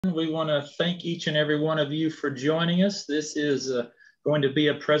We want to thank each and every one of you for joining us. This is going to be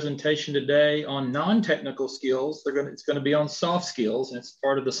a presentation today on non-technical skills. It's going to be on soft skills, and it's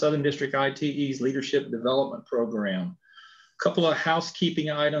part of the Southern District ITE's Leadership Development Program. A couple of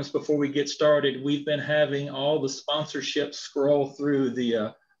housekeeping items before we get started. We've been having all the sponsorships scroll through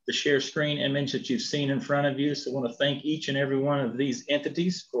the share screen image that you've seen in front of you. So I want to thank each and every one of these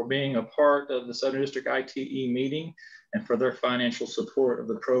entities for being a part of the Southern District ITE meeting and for their financial support of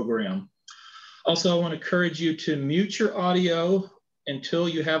the program. Also, I want to encourage you to mute your audio until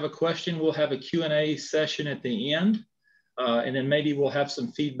you have a question. We'll have a Q&A session at the end, and then maybe we'll have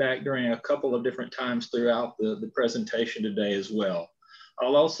some feedback during a couple of different times throughout the presentation today as well.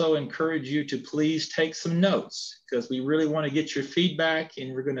 I'll also encourage you to please take some notes because we really want to get your feedback,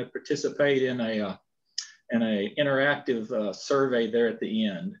 and we're going to participate in a interactive survey there at the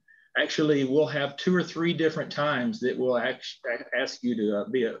end. Actually, we'll have 2 or 3 different times that we'll ask you to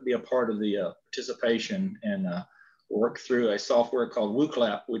be a part of the participation and work through a software called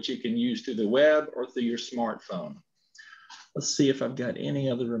WooClap, which you can use through the web or through your smartphone. Let's see if I've got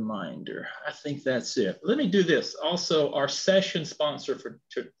any other reminder. I think that's it. Let me do this. Also, our session sponsor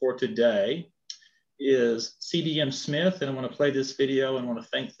for today is CDM Smith, and I want to play this video and want to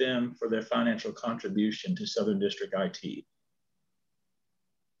thank them for their financial contribution to Southern District IT.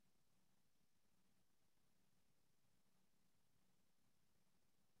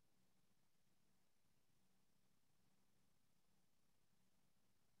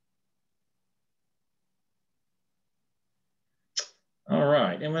 All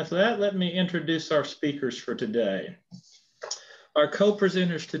right, and with that, let me introduce our speakers for today. Our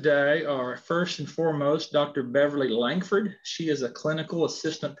co-presenters today are first and foremost, Dr. Beverly Langford. She is a clinical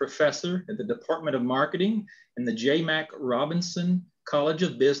assistant professor at the Department of Marketing in the J. Mac Robinson College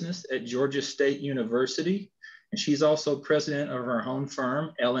of Business at Georgia State University. And she's also president of her own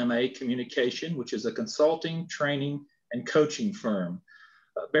firm, LMA Communication, which is a consulting, training, and coaching firm.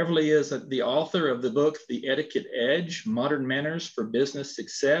 Beverly is the author of the book, The Etiquette Edge, Modern Manners for Business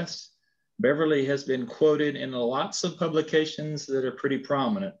Success. Beverly has been quoted in lots of publications that are pretty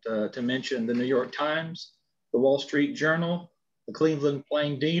prominent, to mention the New York Times, the Wall Street Journal, the Cleveland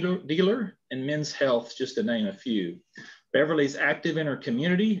Plain Dealer, and Men's Health, just to name a few. Beverly's active in her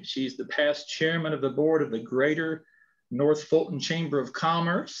community. She's the past chairman of the board of the Greater North Fulton Chamber of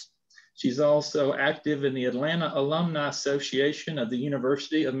Commerce. She's also active in the Atlanta Alumni Association of the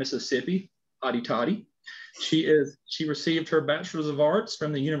University of Mississippi, Hotty Toddy. She received her Bachelor's of Arts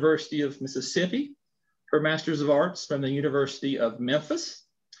from the University of Mississippi, her Master's of Arts from the University of Memphis.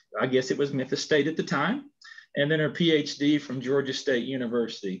 I guess it was Memphis State at the time, and then her PhD from Georgia State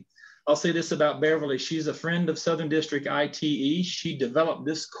University. I'll say this about Beverly. She's a friend of Southern District ITE. She developed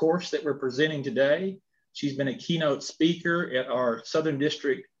this course that we're presenting today. She's been a keynote speaker at our Southern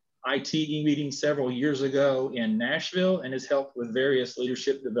District ITE meeting several years ago in Nashville and has helped with various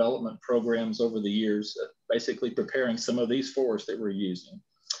leadership development programs over the years, basically preparing some of these for us that we're using.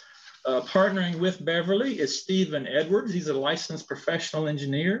 Partnering with Beverly is Stephen Edwards. He's a licensed professional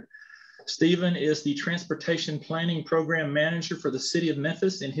engineer. Stephen is the Transportation Planning Program Manager for the City of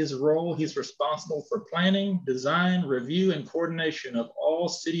Memphis. In his role, he's responsible for planning, design, review, and coordination of all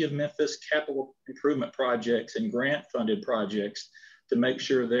City of Memphis capital improvement projects and grant-funded projects to make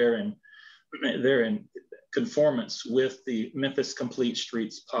sure they're in conformance with the Memphis Complete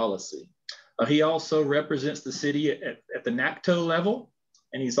Streets policy. He also represents the city at the NACTO level,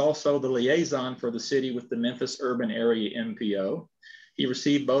 and he's also the liaison for the city with the Memphis Urban Area MPO. He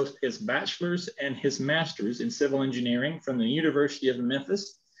received both his bachelor's and his master's in civil engineering from the University of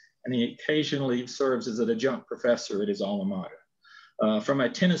Memphis, and he occasionally serves as an adjunct professor at his alma mater. From a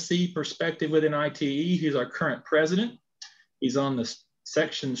Tennessee perspective within ITE, he's our current president. He's on the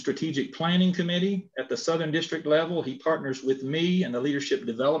Section Strategic Planning Committee at the Southern District level. He partners with me and the Leadership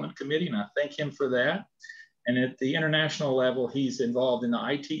Development Committee, and I thank him for that. And at the international level, he's involved in the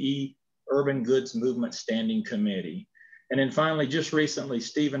ITE Urban Goods Movement Standing Committee. And then finally, just recently,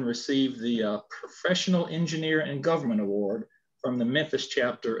 Stephen received the Professional Engineer and Government Award from the Memphis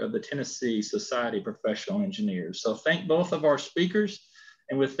chapter of the Tennessee Society of Professional Engineers. So thank both of our speakers.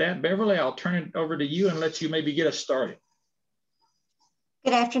 And with that, Beverly, I'll turn it over to you and let you maybe get us started.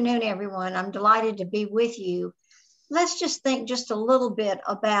 Good afternoon, everyone. I'm delighted to be with you. Let's just think just a little bit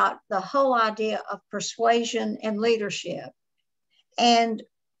about the whole idea of persuasion and leadership. And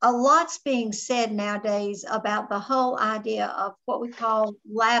a lot's being said nowadays about the whole idea of what we call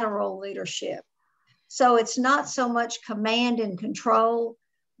lateral leadership. So it's not so much command and control,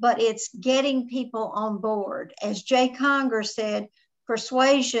 but it's getting people on board. As Jay Conger said,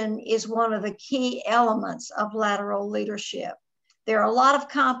 persuasion is one of the key elements of lateral leadership. There are a lot of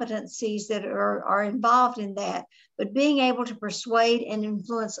competencies that are involved in that, but being able to persuade and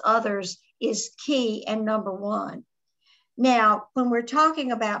influence others is key and number one. Now, when we're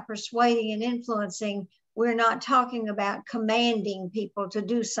talking about persuading and influencing, we're not talking about commanding people to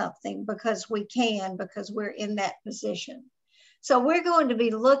do something because we can, because we're in that position. So we're going to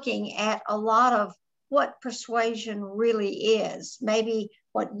be looking at a lot of what persuasion really is. Maybe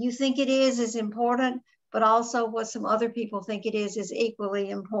what you think it is important, but also what some other people think it is equally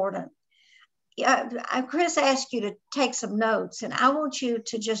important. Chris asked you to take some notes, and I want you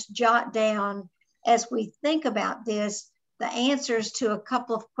to just jot down, as we think about this, the answers to a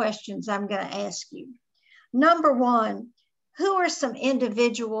couple of questions I'm going to ask you. Number one, who are some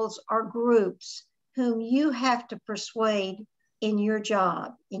individuals or groups whom you have to persuade in your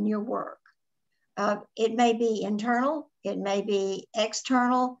job, in your work? It may be internal, it may be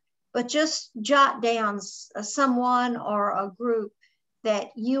external, but just jot down someone or a group that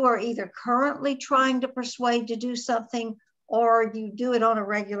you are either currently trying to persuade to do something or you do it on a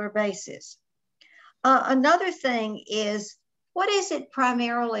regular basis. Another thing is, what is it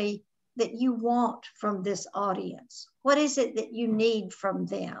primarily that you want from this audience? What is it that you need from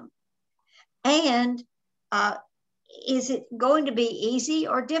them? And is it going to be easy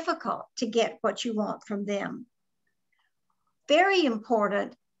or difficult to get what you want from them? Very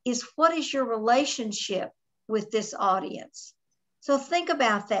important is, what is your relationship with this audience? So think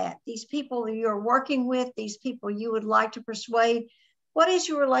about that. These people you're working with, these people you would like to persuade, what is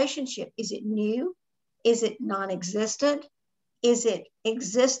your relationship? Is it new? Is it non-existent? Is it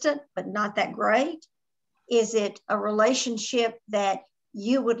existent but not that great? Is it a relationship that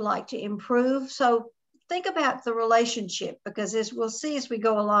you would like to improve? So think about the relationship, because as we'll see as we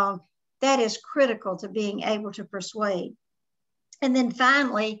go along, that is critical to being able to persuade. And then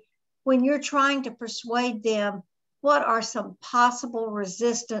finally, when you're trying to persuade them, what are some possible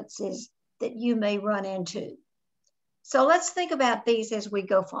resistances that you may run into? So let's think about these as we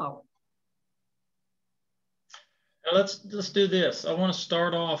go forward. Now let's do this. I want to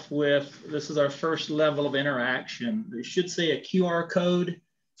start off with, this is our first level of interaction. You should see a QR code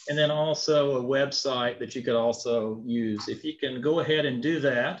and then also a website that you could also use. If you can go ahead and do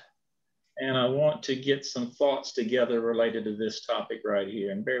that. And I want to get some thoughts together related to this topic right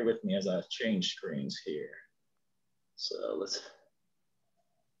here. And bear with me as I change screens here. So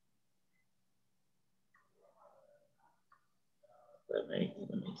let me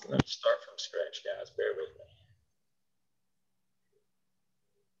start from scratch, guys. Bear with me.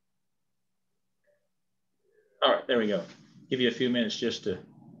 All right, there we go. Give you a few minutes just to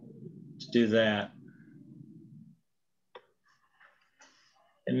do that.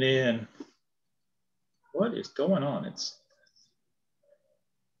 And then, what is going on?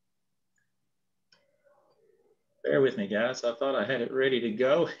 Bear with me, guys. I thought I had it ready to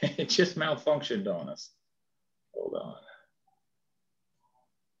go. It just malfunctioned on us. Hold on.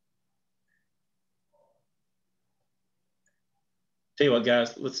 Tell you what,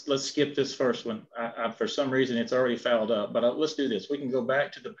 guys, let's skip this first one. For some reason, it's already fouled up, but let's do this. We can go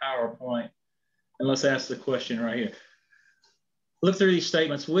back to the PowerPoint and let's ask the question right here. Look through these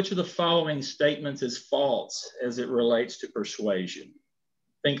statements. Which of the following statements is false as it relates to persuasion?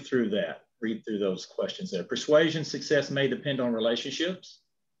 Think through that. Read through those questions there. Persuasion success may depend on relationships.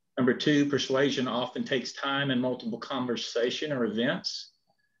 Number two, persuasion often takes time and multiple conversation or events.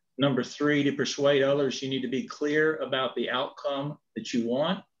 Number three, to persuade others, you need to be clear about the outcome that you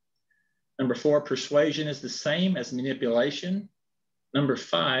want. Number four, persuasion is the same as manipulation. Number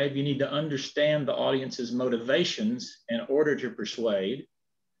five, you need to understand the audience's motivations in order to persuade.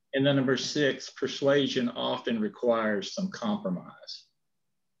 And then number six, persuasion often requires some compromise.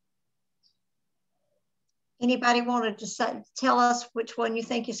 Anybody want to tell us which one you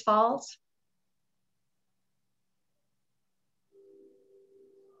think is false?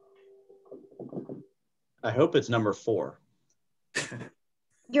 I hope it's number 4.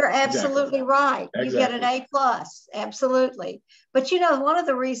 You're absolutely right. Exactly. You get an A+, absolutely. But you know, one of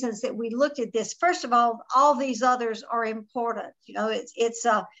the reasons that we looked at this, first of all these others are important. You know,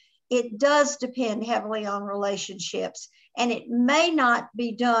 it does depend heavily on relationships, and it may not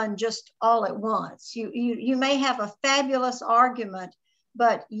be done just all at once. You may have a fabulous argument,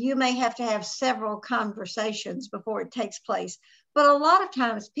 but you may have to have several conversations before it takes place. But a lot of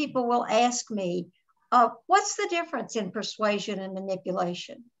times people will ask me, what's the difference in persuasion and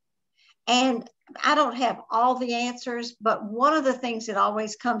manipulation? And I don't have all the answers, but one of the things that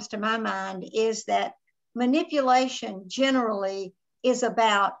always comes to my mind is that manipulation generally is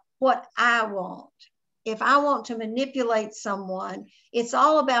about what I want. If I want to manipulate someone, it's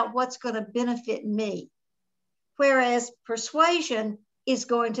all about what's going to benefit me. Whereas persuasion is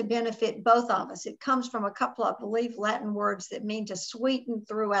going to benefit both of us. It comes from a couple of, I believe, Latin words that mean to sweeten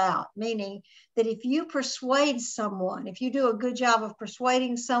throughout, meaning that if you persuade someone, if you do a good job of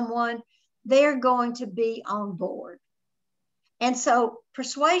persuading someone, they're going to be on board. And so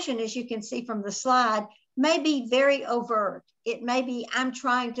persuasion, as you can see from the slide, may be very overt. It may be, I'm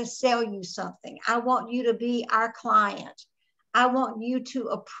trying to sell you something. I want you to be our client. I want you to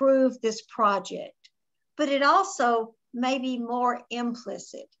approve this project. But it also may be more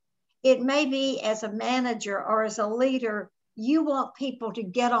implicit. It may be, as a manager or as a leader, you want people to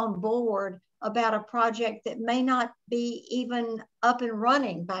get on board about a project that may not be even up and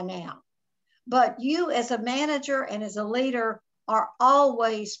running by now. But you as a manager and as a leader are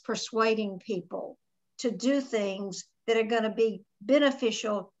always persuading people to do things that are going to be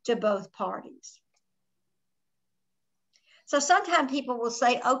beneficial to both parties. So sometimes people will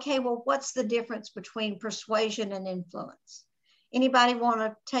say, okay, well, what's the difference between persuasion and influence? Anybody want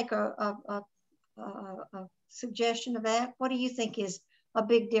to take a suggestion of that? What do you think is a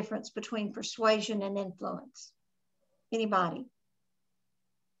big difference between persuasion and influence? Anybody?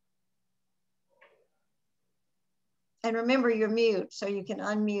 And remember, you're mute, so you can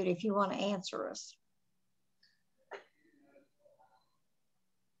unmute if you want to answer us.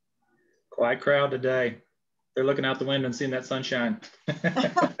 Quiet crowd today. They're looking out the window and seeing that sunshine.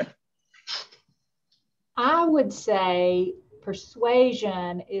 I would say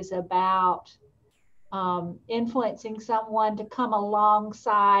persuasion is about influencing someone to come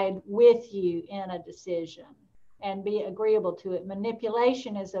alongside with you in a decision and be agreeable to it.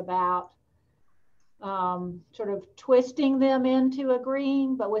 Manipulation is about sort of twisting them into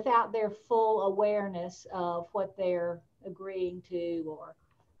agreeing, but without their full awareness of what they're agreeing to or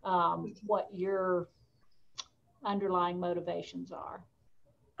what your underlying motivations are.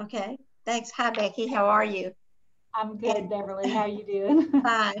 Okay, thanks. Hi, Becky. How are you? I'm good, Beverly. How are you doing?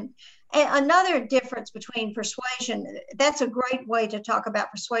 Fine. And another difference between persuasion, that's a great way to talk about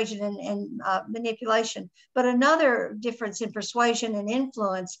persuasion and manipulation. But another difference in persuasion and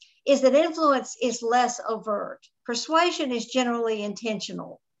influence is that influence is less overt. Persuasion is generally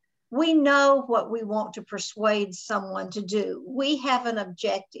intentional. We know what we want to persuade someone to do. We have an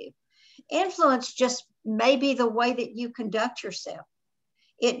objective. Influence just may be the way that you conduct yourself.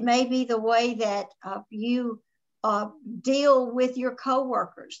 It may be the way that you deal with your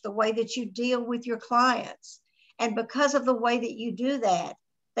coworkers, the way that you deal with your clients. And because of the way that you do that,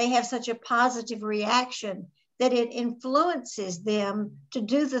 they have such a positive reaction that it influences them to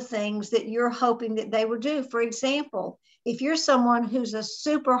do the things that you're hoping that they will do. For example, if you're someone who's a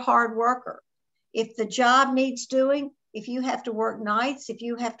super hard worker, if the job needs doing, if you have to work nights, if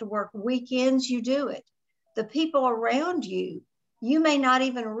you have to work weekends, you do it. The people around you, you may not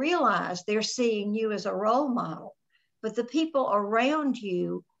even realize they're seeing you as a role model, but the people around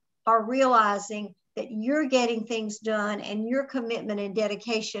you are realizing that you're getting things done and your commitment and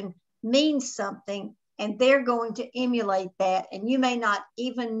dedication means something, and they're going to emulate that. And you may not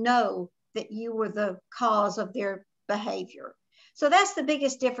even know that you were the cause of their behavior. So that's the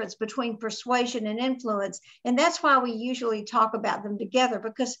biggest difference between persuasion and influence. And that's why we usually talk about them together,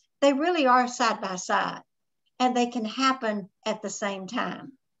 because they really are side by side and they can happen at the same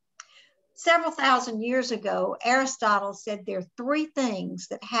time. Several thousand years ago, Aristotle said there are three things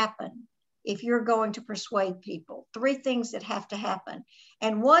that happen if you're going to persuade people, three things that have to happen.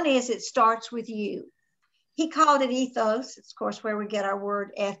 And one is it starts with you. He called it ethos. It's of course where we get our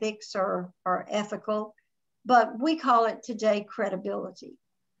word ethics or ethical, but we call it today credibility.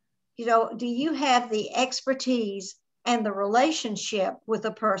 You know, do you have the expertise and the relationship with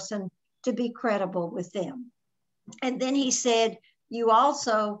a person to be credible with them? And then he said, you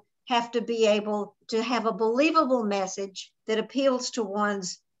also have to be able to have a believable message that appeals to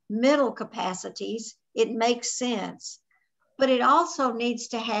one's mental capacities. It makes sense, but it also needs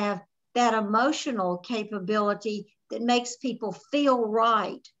to have that emotional capability that makes people feel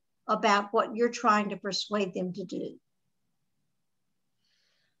right about what you're trying to persuade them to do.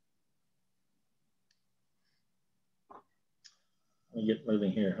 Let me get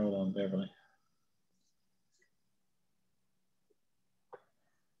moving here. Hold on, Beverly.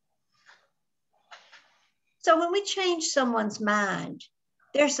 So when we change someone's mind,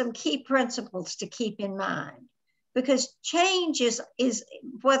 there's some key principles to keep in mind, because change is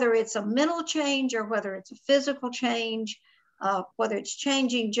whether it's a mental change or whether it's a physical change, whether it's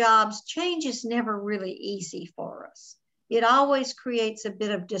changing jobs, change is never really easy for us. It always creates a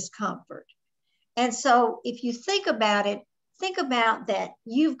bit of discomfort. And so if you think about it, think about that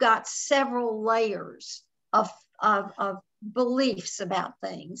you've got several layers of beliefs about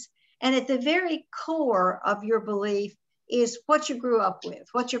things. And at the very core of your belief is what you grew up with,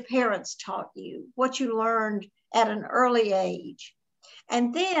 what your parents taught you, what you learned at an early age.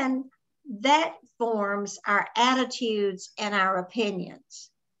 And then that forms our attitudes and our opinions.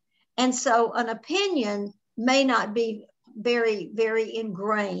 And so an opinion may not be very, very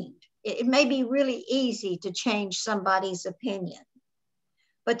ingrained. It may be really easy to change somebody's opinion.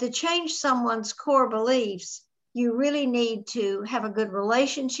 But to change someone's core beliefs, you really need to have a good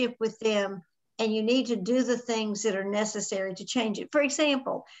relationship with them, and you need to do the things that are necessary to change it. For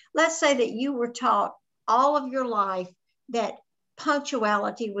example, let's say that you were taught all of your life that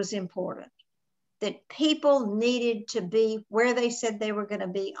punctuality was important, that people needed to be where they said they were going to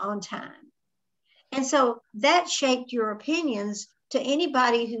be on time. And so that shaped your opinions to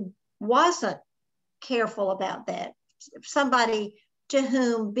anybody who wasn't careful about that. Somebody to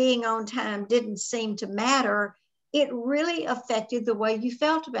whom being on time didn't seem to matter, it really affected the way you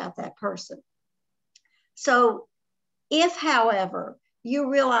felt about that person. So if, however,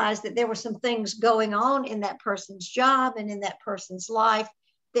 you realize that there were some things going on in that person's job and in that person's life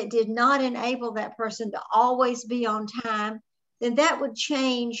that did not enable that person to always be on time, then that would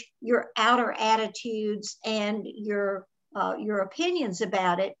change your outer attitudes and your opinions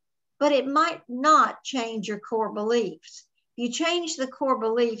about it, but it might not change your core beliefs. If you change the core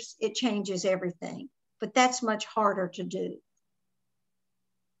beliefs, it changes everything, but that's much harder to do.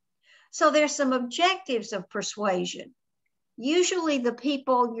 So there's some objectives of persuasion. Usually the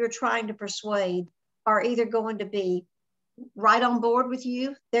people you're trying to persuade are either going to be right on board with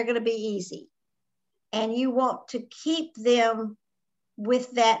you, they're going to be easy. And you want to keep them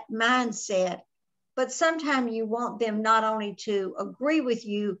with that mindset, but sometimes you want them not only to agree with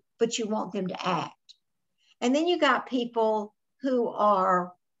you, but you want them to act. And then you got people who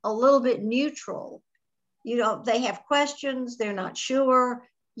are a little bit neutral. You know, they have questions, they're not sure.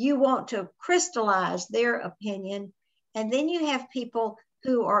 You want to crystallize their opinion. And then you have people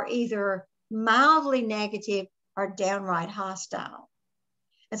who are either mildly negative or downright hostile.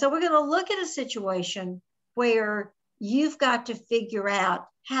 And so we're going to look at a situation where you've got to figure out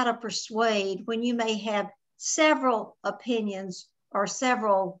how to persuade when you may have several opinions or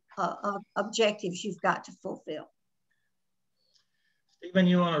several objectives you've got to fulfill. Stephen,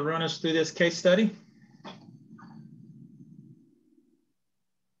 you want to run us through this case study?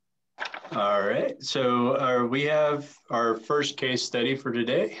 All right, so we have our first case study for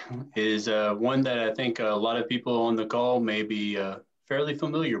today is one that I think a lot of people on the call may be fairly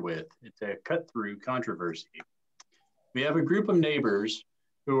familiar with. It's a cut-through controversy. We have a group of neighbors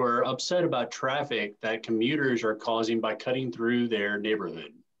who are upset about traffic that commuters are causing by cutting through their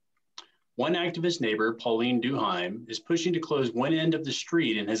neighborhood. One activist neighbor, Pauline Duheim, is pushing to close one end of the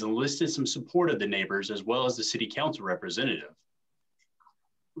street and has enlisted some support of the neighbors as well as the city council representative.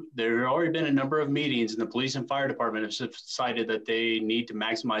 There have already been a number of meetings, and the police and fire department have decided that they need to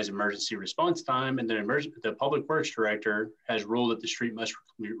maximize emergency response time, and the public works director has ruled that the street must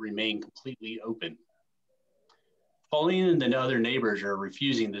remain completely open. Pauline and the other neighbors are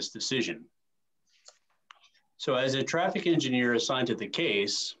refusing this decision. So as a traffic engineer assigned to the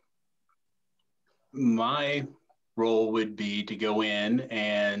case, my role would be to go in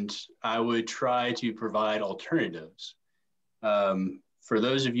and I would try to provide alternatives. For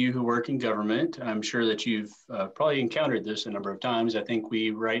those of you who work in government, I'm sure that you've probably encountered this a number of times. I think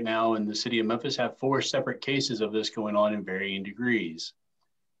we right now in the city of Memphis have 4 separate cases of this going on in varying degrees.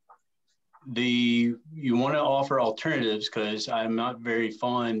 You want to offer alternatives because I'm not very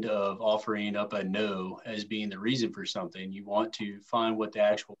fond of offering up a no as being the reason for something. You want to find what the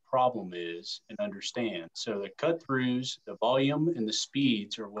actual problem is and understand. So the cut-throughs, the volume, and the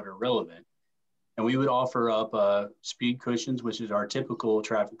speeds are what are relevant. And we would offer up speed cushions, which is our typical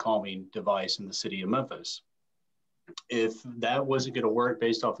traffic calming device in the city of Memphis. If that wasn't going to work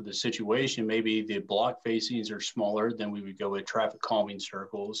based off of the situation, maybe the block facings are smaller, then we would go with traffic calming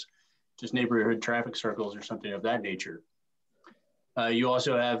circles, just neighborhood traffic circles or something of that nature. You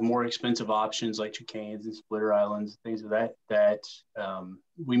also have more expensive options like chicanes and splitter islands, things of that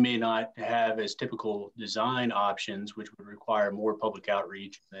we may not have as typical design options, which would require more public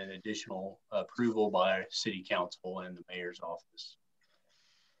outreach and additional approval by city council and the mayor's office.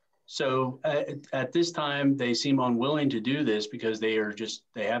 So at this time, they seem unwilling to do this because they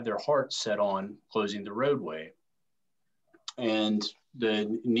have their hearts set on closing the roadway. And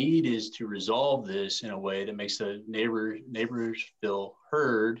the need is to resolve this in a way that makes the neighbors feel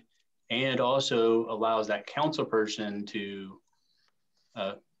heard and also allows that council person to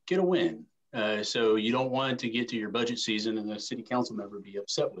get a win. So you don't want to get to your budget season and the city council member be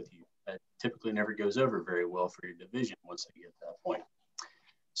upset with you. That typically never goes over very well for your division once they get to that point.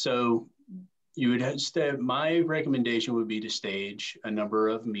 So you would have my recommendation would be to stage a number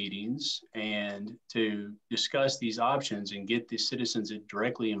of meetings and to discuss these options and get the citizens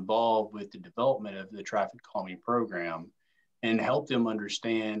directly involved with the development of the traffic calming program and help them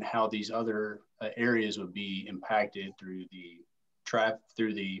understand how these other areas would be impacted through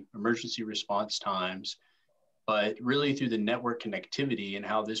the emergency response times, but really through the network connectivity and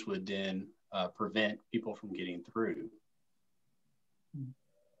how this would then prevent people from getting through.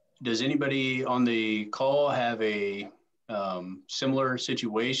 Does anybody on the call have a similar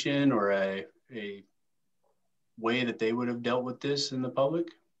situation or a way that they would have dealt with this in the public?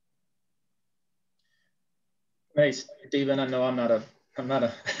 Hey, Stephen, I know I'm not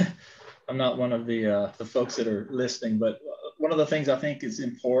one of the folks that are listening, but one of the things I think is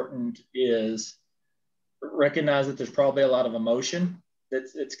important is recognize that there's probably a lot of emotion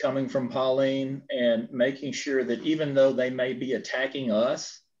that's coming from Pauline, and making sure that even though they may be attacking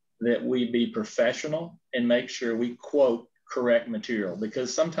us, that we be professional and make sure we quote correct material.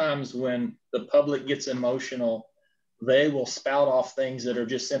 Because sometimes when the public gets emotional, they will spout off things that are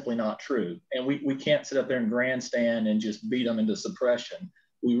just simply not true. And we can't sit up there and grandstand and just beat them into suppression.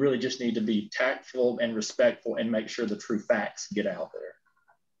 We really just need to be tactful and respectful and make sure the true facts get out there.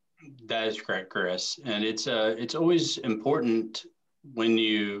 That is correct, Chris. And it's always important when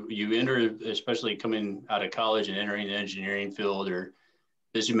you enter, especially coming out of college and entering the engineering field, or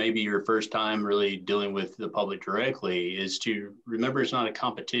this may be your first time really dealing with the public directly, is to remember it's not a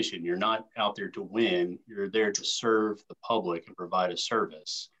competition. You're not out there to win. You're there to serve the public and provide a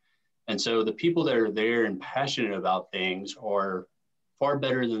service. And so the people that are there and passionate about things are far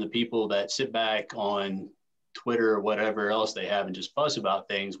better than the people that sit back on Twitter or whatever else they have and just fuss about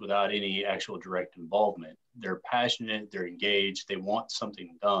things without any actual direct involvement. They're passionate, they're engaged, they want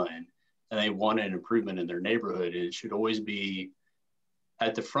something done, and they want an improvement in their neighborhood. And it should always be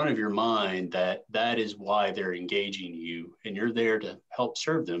at the front of your mind that that is why they're engaging you, and you're there to help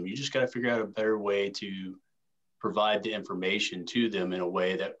serve them. You just got to figure out a better way to provide the information to them in a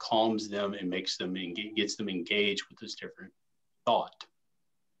way that calms them and makes them gets them engaged with this different thought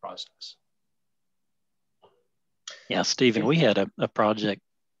process. Yeah, Stephen, we had a project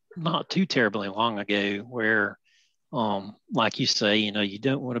not too terribly long ago where, like you say, you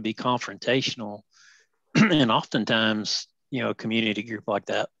don't want to be confrontational. And oftentimes, a community group like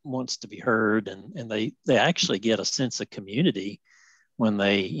that wants to be heard, and they actually get a sense of community when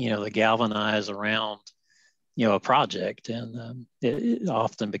they galvanize around, a project, and it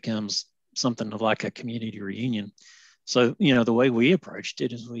often becomes something like a community reunion. So, the way we approached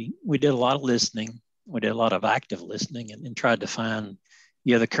it is we did a lot of listening. We did a lot of active listening and tried to find,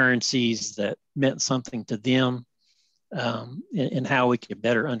 the currencies that meant something to them, and how we could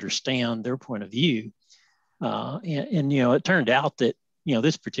better understand their point of view. And it turned out that,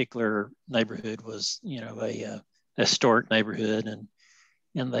 this particular neighborhood was, a historic neighborhood,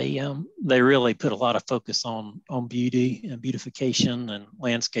 and they really put a lot of focus on beauty and beautification and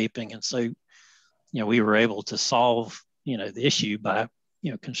landscaping. And so, we were able to solve, the issue by,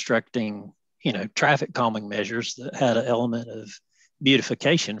 constructing, traffic calming measures that had an element of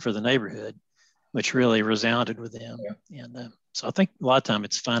beautification for the neighborhood, which really resounded with them. Yeah. And so I think a lot of time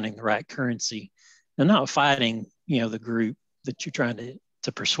it's finding the right currency and not fighting, the group that you're trying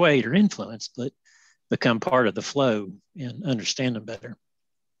to persuade or influence, but become part of the flow and understand them better.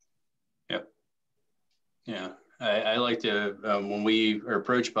 Yep. Yeah. I like to, when we are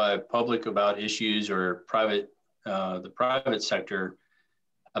approached by public about issues or the private sector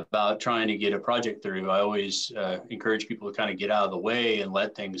about trying to get a project through, I always encourage people to kind of get out of the way and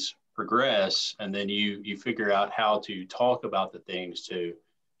let things progress. And then you figure out how to talk about the things to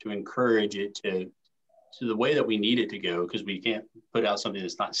encourage it to the way that we need it to go, because we can't put out something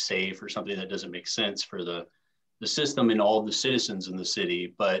that's not safe or something that doesn't make sense for the system and all the citizens in the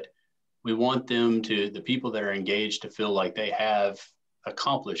city. But we want the people that are engaged to feel like they have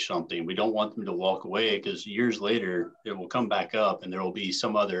accomplished something. We don't want them to walk away, because years later it will come back up and there will be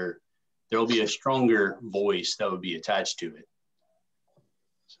a stronger voice that would be attached to it.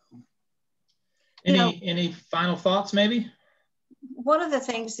 So. Any final thoughts maybe? One of the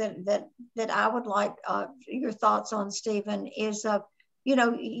things that I would like your thoughts on, Stephen, is, the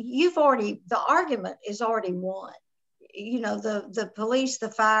argument is already won. The police, the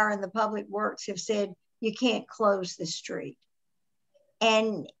fire, and the public works have said you can't close the street.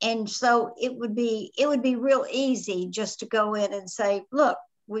 And so it would be real easy just to go in and say, look,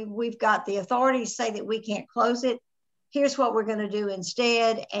 we've got the authorities say that we can't close it. Here's what we're going to do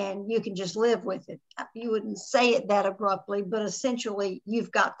instead, and you can just live with it. You wouldn't say it that abruptly, but essentially you've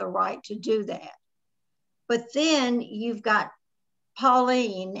got the right to do that. But then you've got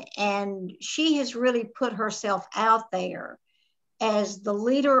Pauline, and she has really put herself out there as the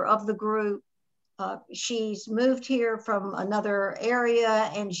leader of the group. She's moved here from another area,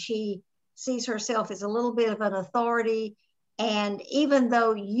 and she sees herself as a little bit of an authority. And even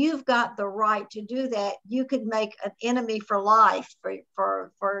though you've got the right to do that, you could make an enemy for life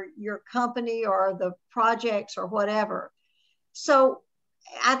for your company or the projects or whatever. So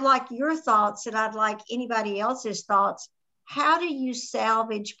I'd like your thoughts, and I'd like anybody else's thoughts. How do you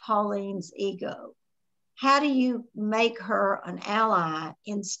salvage Pauline's ego? How do you make her an ally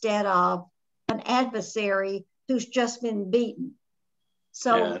instead of an adversary who's just been beaten?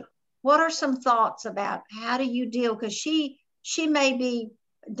 So what are some thoughts about how do you deal? Because she may be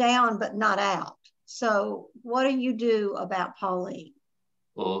down but not out. So what do you do about Pauline?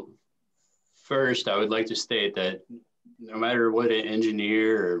 Well, first, I would like to state that no matter what an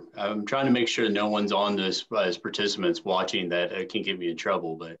engineer, or I'm trying to make sure no one's on this as participants watching that can get me in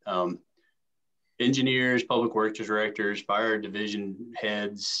trouble, but engineers, public works directors, fire division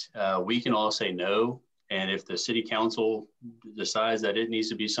heads, we can all say no. And if the city council decides that it needs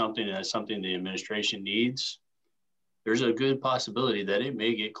to be something and that's something the administration needs, there's a good possibility that it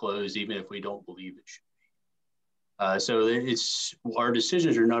may get closed even if we don't believe it should be. So it's, our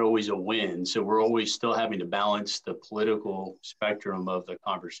decisions are not always a win. So we're always still having to balance the political spectrum of the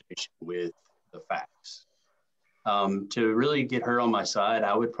conversation with the facts. To really get her on my side,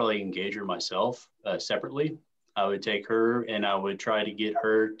 I would probably engage her myself separately. I would take her and I would try to get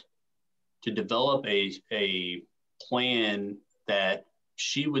her to develop a plan that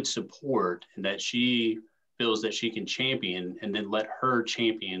she would support and that she feels that she can champion, and then let her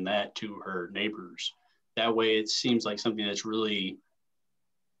champion that to her neighbors. That way it seems like something that's really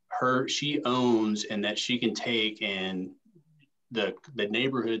she owns, and that she can take, and the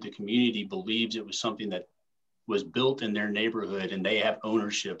neighborhood, the community believes it was something that was built in their neighborhood and they have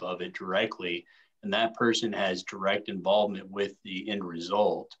ownership of it directly. And that person has direct involvement with the end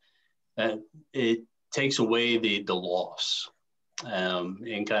result. It takes away the loss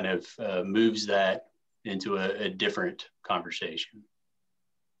and kind of moves that into a different conversation.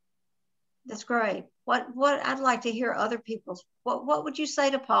 That's great. What I'd like to hear other people's, what would you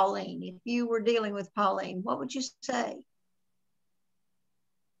say to Pauline if you were dealing with Pauline? What would you say?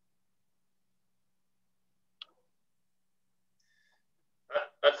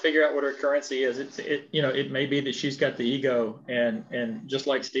 I'd figure out what her currency is. It may be that she's got the ego, and just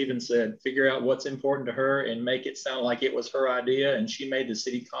like Stephen said, figure out what's important to her and make it sound like it was her idea and she made the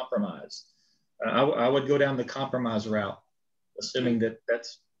city compromise. I would go down the compromise route, assuming that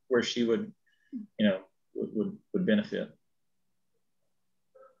that's where she would benefit.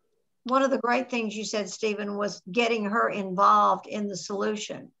 One of the great things you said, Stephen, was getting her involved in the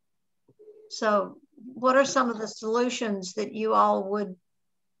solution. So what are some of the solutions that you all would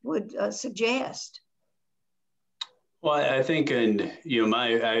suggest? Well, I think, and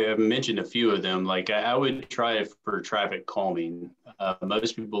I have mentioned a few of them. Like I would try for traffic calming.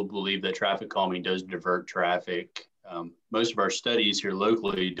 Most people believe that traffic calming does divert traffic. Most of our studies here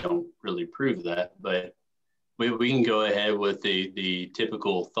locally don't really prove that, but we can go ahead with the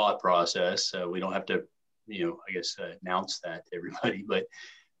typical thought process. We don't have to, I guess, announce that to everybody, but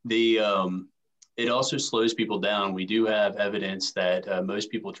it also slows people down. We do have evidence that most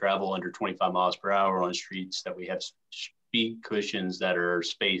people travel under 25 miles per hour on streets that we have speed cushions that are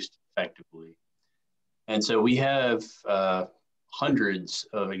spaced effectively. And so we have hundreds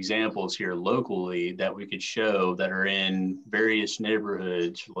of examples here locally that we could show that are in various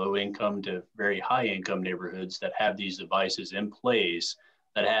neighborhoods, low income to very high income neighborhoods, that have these devices in place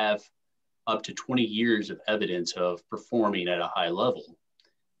that have up to 20 years of evidence of performing at a high level.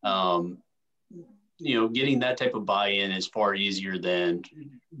 Getting that type of buy-in is far easier than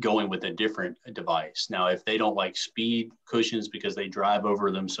going with a different device. Now, if they don't like speed cushions because they drive over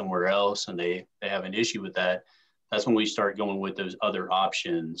them somewhere else and they have an issue with that, that's when we start going with those other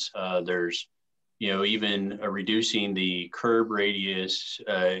options. There's, even reducing the curb radius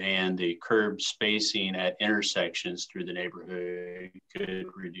and the curb spacing at intersections through the neighborhood could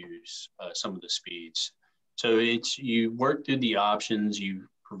reduce some of the speeds. So you work through the options, you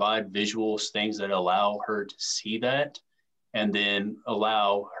provide visuals, things that allow her to see that, and then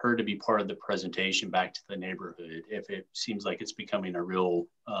allow her to be part of the presentation back to the neighborhood if it seems like it's becoming a real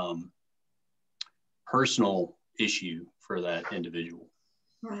personal issue for that individual.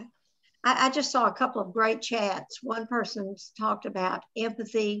 Right. I just saw a couple of great chats. One person's talked about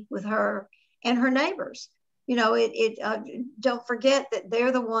empathy with her and her neighbors. Don't forget that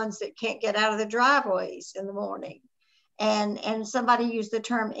they're the ones that can't get out of the driveways in the morning. And somebody used the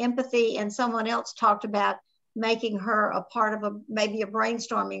term empathy, and someone else talked about making her a part of maybe a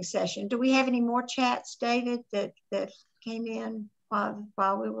brainstorming session. Do we have any more chats, David, that came in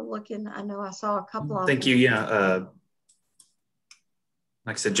while we were looking? I know I saw a couple of them. Thank you. Yeah.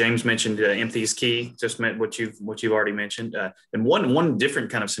 Like I said, James mentioned empathy is key. Just meant what you've already mentioned. And one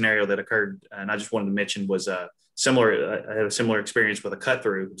different kind of scenario that occurred, and I just wanted to mention, was similar. I had a similar experience with a cut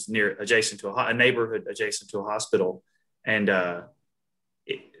through. It was adjacent to a neighborhood adjacent to a hospital, and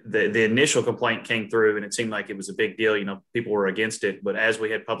the initial complaint came through, and it seemed like it was a big deal. You know, people were against it, but as we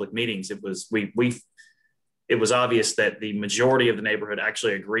had public meetings, it was obvious that the majority of the neighborhood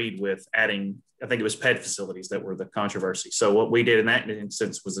actually agreed with adding, I think it was PED facilities that were the controversy. So what we did in that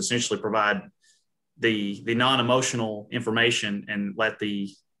instance was essentially provide the non-emotional information and let the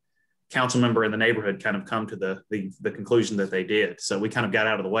council member in the neighborhood kind of come to the conclusion that they did. So we kind of got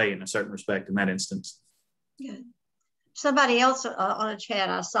out of the way in a certain respect in that instance. Good. Somebody else on a chat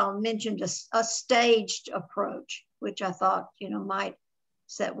I saw mentioned a staged approach, which I thought, might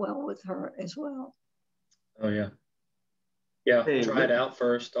set well with her as well. Oh, yeah. Yeah, try it out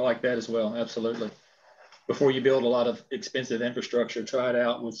first. I like that as well. Absolutely. Before you build a lot of expensive infrastructure, try it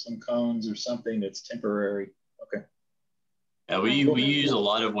out with some cones or something that's temporary. Okay. We use a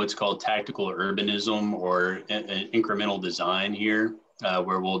lot of what's called tactical urbanism or incremental design here,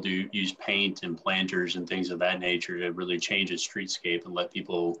 where we'll use paint and planters and things of that nature to really change a streetscape and let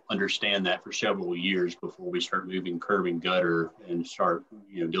people understand that for several years before we start moving curb and gutter and start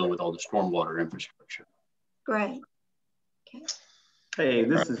dealing with all the stormwater infrastructure. Great. Okay. Hey,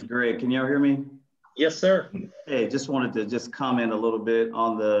 this is Greg. Can y'all hear me? Yes, sir. Hey, just wanted to comment a little bit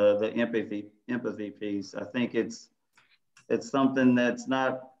on the empathy piece. I think it's something that's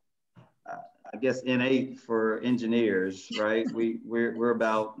not, I guess, innate for engineers, right? We're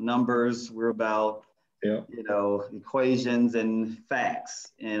about numbers. We're about equations and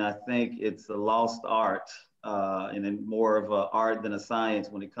facts, and I think it's a lost art, and then more of an art than a science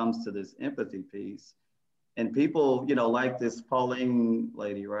when it comes to this empathy piece. And people, like this Pauline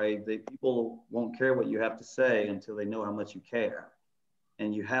lady, right? People won't care what you have to say until they know how much you care.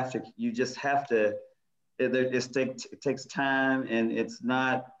 And you just have to, it takes time, and it's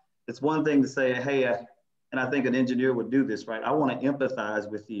one thing to say, hey, and I think an engineer would do this, right? I want to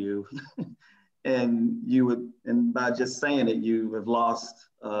empathize with you. and by just saying it, you have lost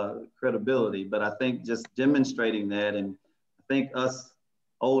credibility. But I think just demonstrating that, and I think us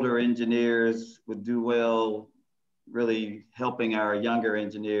older engineers would do well really helping our younger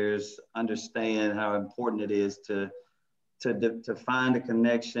engineers understand how important it is to find a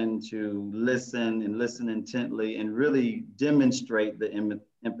connection, to listen intently, and really demonstrate the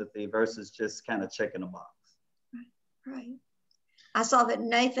empathy versus just kind of checking a box. Right. I saw that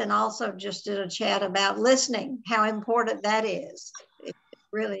Nathan also just did a chat about listening, how important that is. It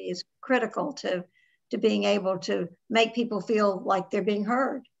really is critical to being able to make people feel like they're being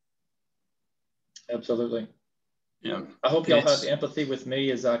heard. Absolutely. Yeah. I hope y'all have empathy with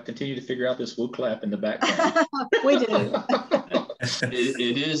me as I continue to figure out this wood clap in the background. We do.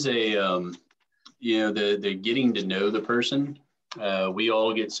 It is the getting to know the person. We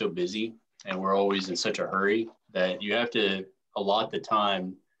all get so busy and we're always in such a hurry that you have to allot the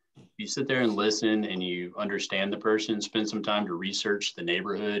time. You sit there and listen and you understand the person, spend some time to research the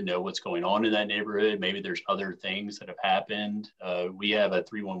neighborhood, know what's going on in that neighborhood. Maybe there's other things that have happened. We have a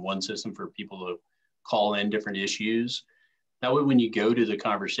 311 system for people to call in different issues. That way, when you go to the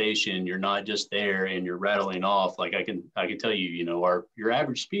conversation, you're not just there and you're rattling off. Like I can tell you, your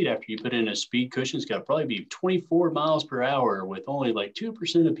average speed after you put in a speed cushion's got to probably be 24 miles per hour with only like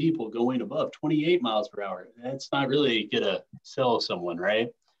 2% of people going above 28 miles per hour. That's not really gonna sell someone, right?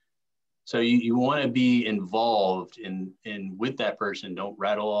 So you want to be involved in with that person. Don't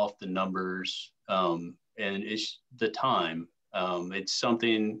rattle off the numbers. And it's the time. It's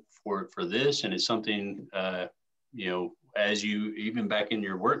something for this, and it's something as you even back in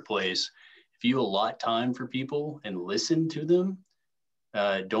your workplace, if you allot time for people and listen to them,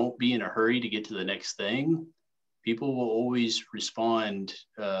 don't be in a hurry to get to the next thing. People will always respond.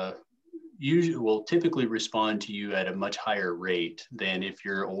 Typically respond to you at a much higher rate than if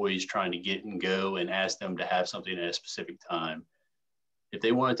you're always trying to get and go and ask them to have something at a specific time. If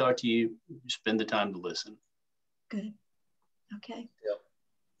they want to talk to you, spend the time to listen. Good. Okay. Yep.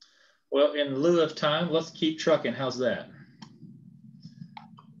 Well, in lieu of time, let's keep trucking. How's that?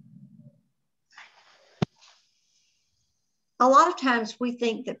 A lot of times we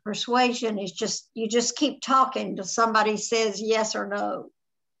think that persuasion is you just keep talking till somebody says yes or no.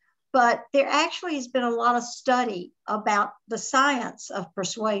 But there actually has been a lot of study about the science of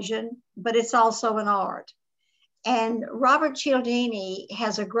persuasion, but it's also an art. And Robert Cialdini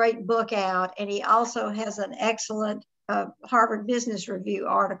has a great book out, and he also has an excellent Harvard Business Review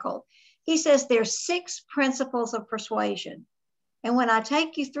article. He says there's 6 principles of persuasion. And when I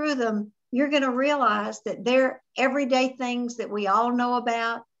take you through them, you're going to realize that they're everyday things that we all know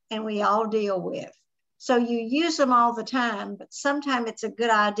about and we all deal with. So you use them all the time, but sometimes it's a good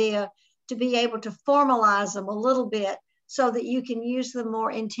idea to be able to formalize them a little bit so that you can use them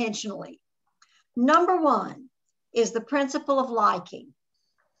more intentionally. Number 1 is the principle of liking.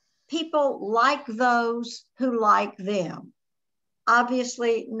 People like those who like them.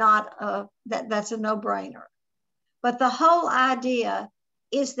 Obviously not, that's a no-brainer. But the whole idea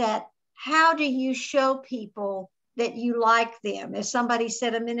is that how do you show people that you like them? As somebody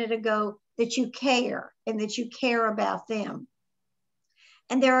said a minute ago, that you care and that you care about them.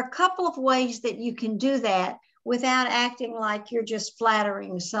 And there are a couple of ways that you can do that without acting like you're just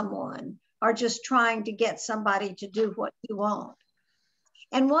flattering someone or just trying to get somebody to do what you want.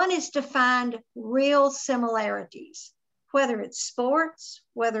 And one is to find real similarities, whether it's sports,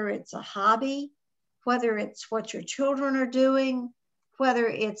 whether it's a hobby, whether it's what your children are doing, whether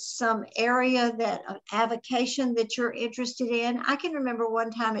it's some area that an avocation that you're interested in. I can remember one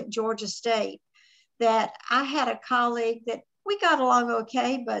time at Georgia State that I had a colleague that we got along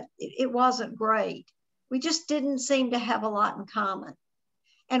okay, but it wasn't great. We just didn't seem to have a lot in common.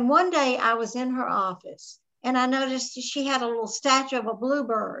 And one day I was in her office and I noticed she had a little statue of a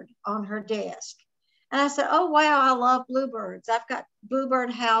bluebird on her desk. And I said, oh, wow, I love bluebirds. I've got bluebird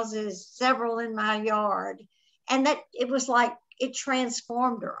houses, several in my yard. And that it was like it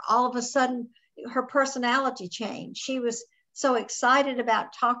transformed her. All of a sudden, her personality changed. She was so excited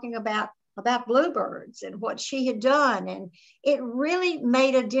about talking about bluebirds and what she had done. And it really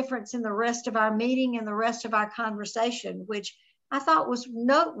made a difference in the rest of our meeting and the rest of our conversation, which I thought was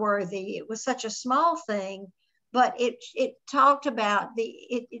noteworthy. It was such a small thing, but it talked about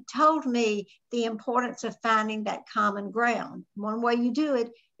it told me the importance of finding that common ground. One way you do it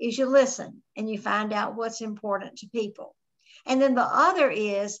is you listen and you find out what's important to people. And then the other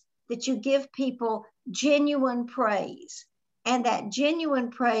is that you give people genuine praise. And that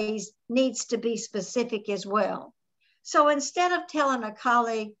genuine praise needs to be specific as well. So instead of telling a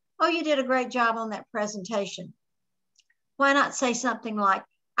colleague, oh, you did a great job on that presentation, why not say something like,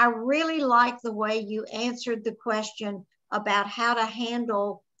 I really like the way you answered the question about how to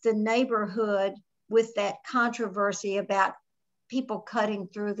handle the neighborhood with that controversy about people cutting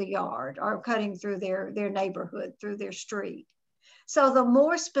through the yard or cutting through their neighborhood, through their street. So the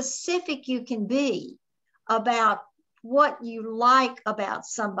more specific you can be about what you like about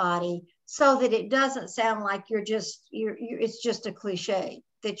somebody so that it doesn't sound like it's just a cliche,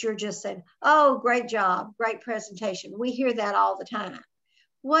 that you're just saying, oh, great job, great presentation. We hear that all the time.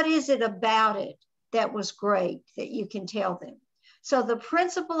 What is it about it that was great that you can tell them? So the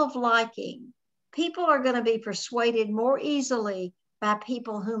principle of liking, people are going to be persuaded more easily by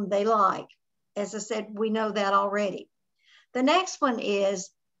people whom they like. As I said, we know that already. The next one is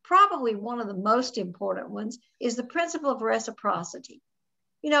probably one of the most important ones is the principle of reciprocity.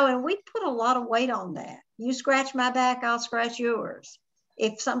 You know, and we put a lot of weight on that. You scratch my back, I'll scratch yours.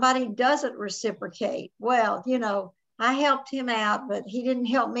 If somebody doesn't reciprocate, well, you know, I helped him out, but he didn't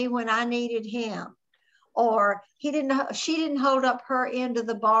help me when I needed him. Or she didn't hold up her end of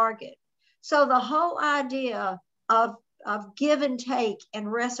the bargain. So the whole idea of give and take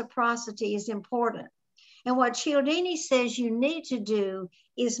and reciprocity is important. And what Cialdini says you need to do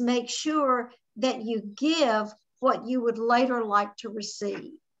is make sure that you give what you would later like to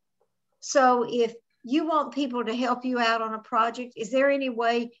receive. So if you want people to help you out on a project, is there any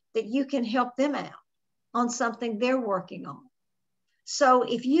way that you can help them out on something they're working on? So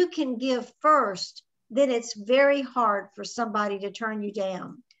if you can give first, then it's very hard for somebody to turn you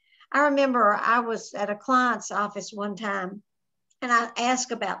down. I remember I was at a client's office one time and I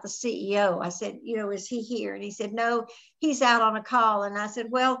asked about the CEO. I said, you know, is he here? And he said, no, he's out on a call. And I said,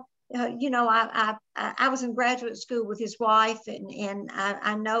 well, you know, I was in graduate school with his wife and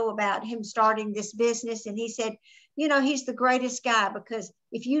I know about him starting this business. And he said, you know, he's the greatest guy because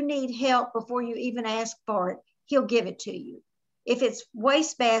if you need help before you even ask for it, he'll give it to you. If it's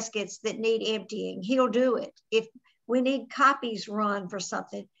waste baskets that need emptying, he'll do it. If we need copies run for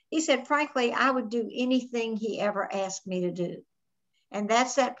something, he said, frankly, I would do anything he ever asked me to do. And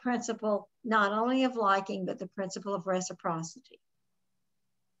that's that principle, not only of liking, but the principle of reciprocity.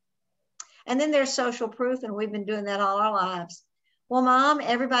 And then there's social proof, and we've been doing that all our lives. Well, Mom,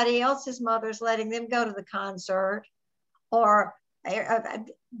 everybody else's mother's letting them go to the concert, or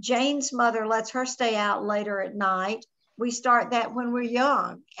Jane's mother lets her stay out later at night. We start that when we're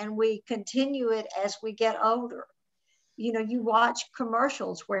young and we continue it as we get older. You know, you watch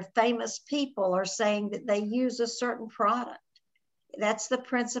commercials where famous people are saying that they use a certain product. That's the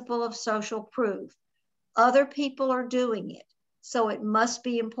principle of social proof. Other people are doing it, so it must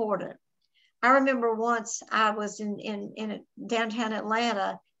be important. I remember once I was in downtown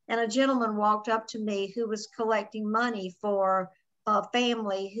Atlanta, and a gentleman walked up to me who was collecting money for a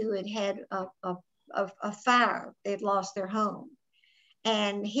family who had had a fire. They'd lost their home.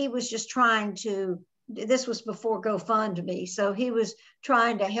 And he was just trying to, this was before GoFundMe, so he was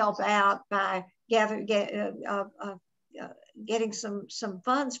trying to help out by getting some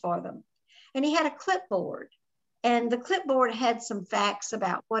funds for them. And he had a clipboard, and the clipboard had some facts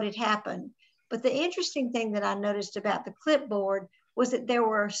about what had happened. But the interesting thing that I noticed about the clipboard was that there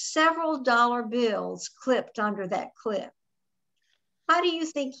were several dollar bills clipped under that clip. Why do you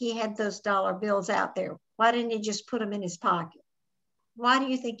think he had those dollar bills out there? Why didn't he just put them in his pocket? Why do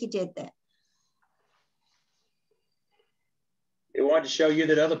you think he did that? He wanted to show you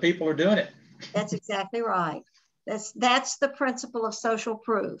that other people are doing it. That's exactly right. That's the principle of social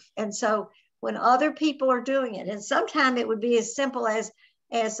proof. And so when other people are doing it, and sometimes it would be as simple as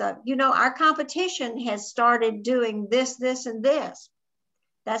you know, our competition has started doing this, this, and this.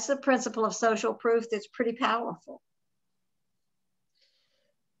 That's the principle of social proof that's pretty powerful.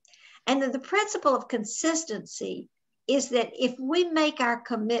 And then the principle of consistency is that if we make our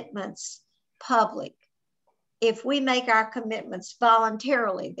commitments public, if we make our commitments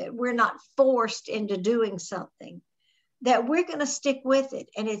voluntarily, that we're not forced into doing something, that we're going to stick with it.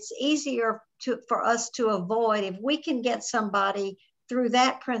 And it's easier for us to avoid, if we can get somebody through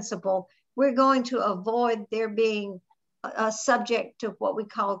that principle, we're going to avoid there being a subject to what we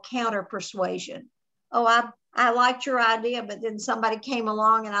call counter persuasion. Oh, I liked your idea, but then somebody came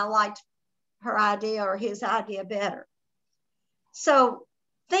along and I liked her idea or his idea better. So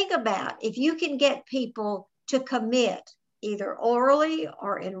think about if you can get people to commit either orally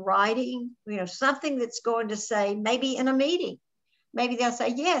or in writing, you know, something that's going to say, maybe in a meeting, maybe they'll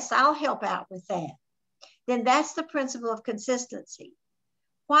say, yes, I'll help out with that. Then that's the principle of consistency.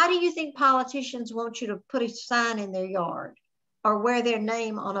 Why do you think politicians want you to put a sign in their yard or wear their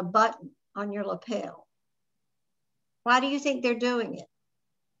name on a button on your lapel? Why do you think they're doing it?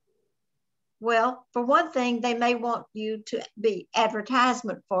 Well, for one thing, they may want you to be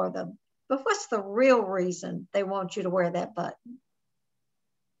advertisement for them, but what's the real reason they want you to wear that button?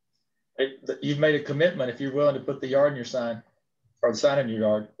 You've made a commitment if you're willing to put the yard in your sign or the sign in your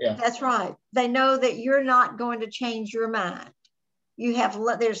yard. Yeah, that's right. They know that you're not going to change your mind.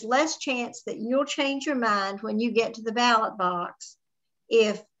 There's less chance that you'll change your mind when you get to the ballot box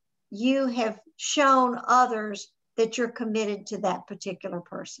if you have shown others that you're committed to that particular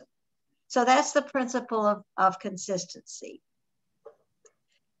person. So that's the principle of consistency.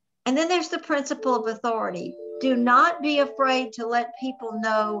 And then there's the principle of authority. Do not be afraid to let people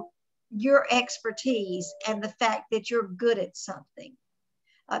know your expertise and the fact that you're good at something.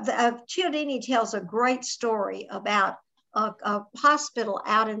 Cialdini tells a great story about a hospital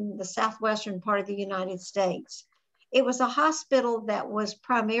out in the southwestern part of the United States. It was a hospital that was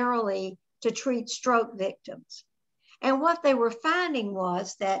primarily to treat stroke victims. And what they were finding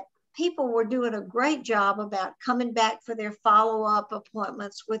was that people were doing a great job about coming back for their follow-up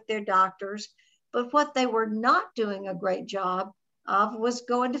appointments with their doctors, but what they were not doing a great job of was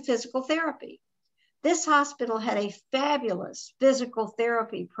going to physical therapy. This hospital had a fabulous physical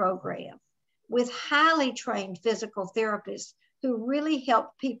therapy program with highly trained physical therapists who really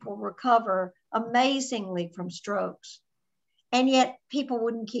helped people recover amazingly from strokes. And yet people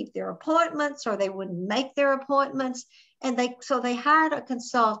wouldn't keep their appointments or they wouldn't make their appointments. And so they hired a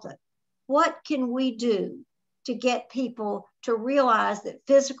consultant. What can we do to get people to realize that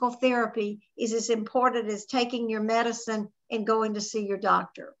physical therapy is as important as taking your medicine and going to see your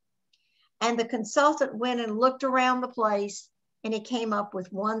doctor? And the consultant went and looked around the place and he came up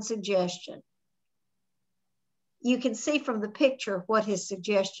with one suggestion. You can see from the picture what his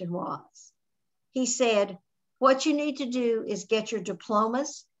suggestion was. He said, what you need to do is get your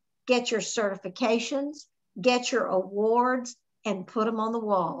diplomas, get your certifications, get your awards, and put them on the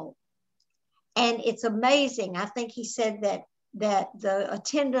wall. And it's amazing. I think he said that the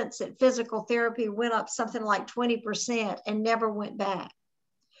attendance at physical therapy went up something like 20% and never went back.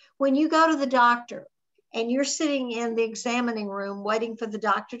 When you go to the doctor and you're sitting in the examining room waiting for the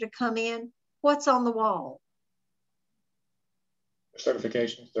doctor to come in, what's on the wall? Their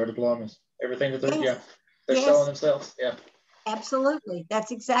certifications, their diplomas, everything that they're, yes. They're yes. selling themselves. Yeah. Absolutely.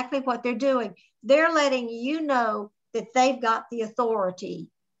 That's exactly what they're doing. They're letting you know that they've got the authority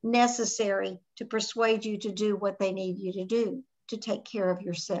necessary to persuade you to do what they need you to do to take care of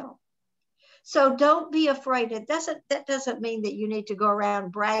yourself. So don't be afraid. That doesn't mean that you need to go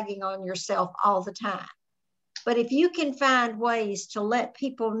around bragging on yourself all the time. But if you can find ways to let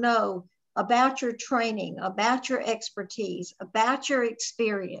people know about your training, about your expertise, about your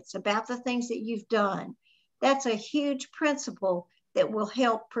experience, about the things that you've done, that's a huge principle that will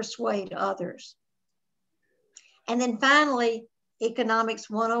help persuade others. And then finally, Economics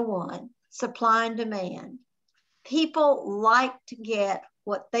 101, supply and demand. People like to get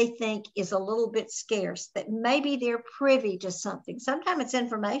what they think is a little bit scarce, that maybe they're privy to something. Sometimes it's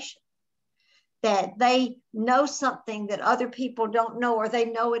information, that they know something that other people don't know, or they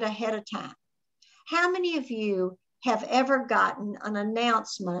know it ahead of time. How many of you have ever gotten an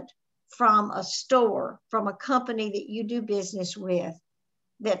announcement from a store, from a company that you do business with,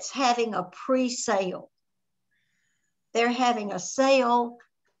 that's having a pre-sale? They're having a sale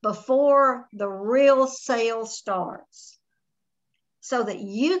before the real sale starts, so that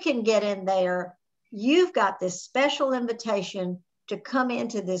you can get in there. You've got this special invitation to come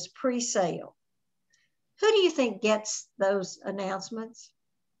into this pre-sale. Who do you think gets those announcements?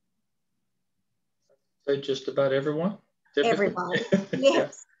 Just about everyone. Everybody.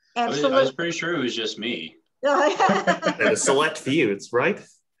 Yes, absolutely. I was pretty sure it was just me. A select few, it's right.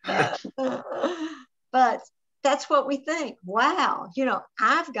 But that's what we think. Wow, you know,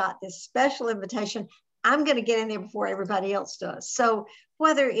 I've got this special invitation. I'm going to get in there before everybody else does. So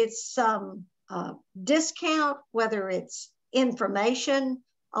whether it's some discount, whether it's information,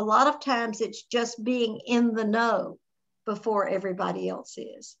 a lot of times it's just being in the know before everybody else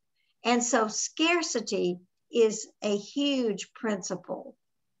is. And so scarcity is a huge principle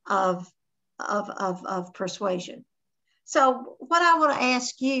of persuasion. So what I want to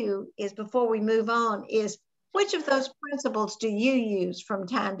ask you is, before we move on, is which of those principles do you use from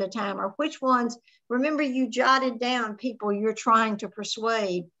time to time, or which ones, remember you jotted down people you're trying to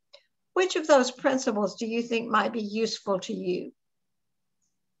persuade, which of those principles do you think might be useful to you?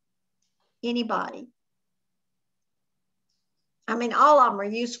 Anybody? I mean, all of them are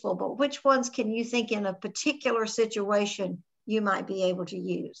useful, but which ones can you think in a particular situation you might be able to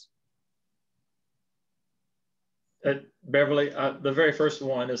use? Beverly, the very first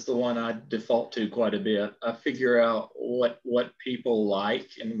one is the one I default to quite a bit. I figure out what people like,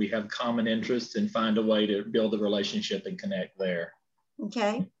 and we have common interests, and find a way to build a relationship and connect there.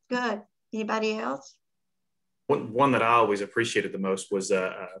 Okay, good. Anybody else? One that I always appreciated the most was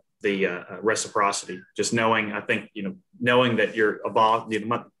the reciprocity. Just knowing, I think, knowing that you're a boss,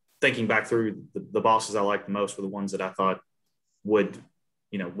 thinking back through the bosses I liked the most were the ones that I thought would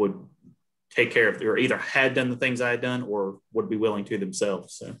take care of, or either had done the things I had done or would be willing to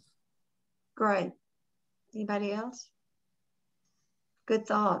themselves. So. Great. Anybody else? Good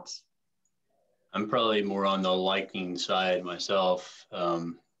thoughts. I'm probably more on the liking side myself.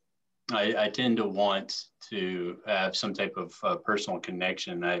 I tend to want to have some type of personal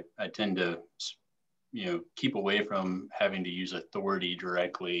connection. I tend to, keep away from having to use authority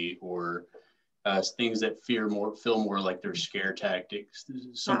directly, or things that feel more like they're scare tactics,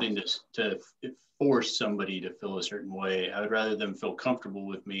 something to force somebody to feel a certain way. I would rather them feel comfortable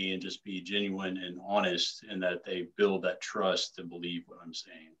with me and just be genuine and honest, and that they build that trust to believe what I'm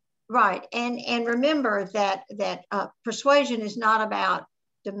saying. Right, and remember that persuasion is not about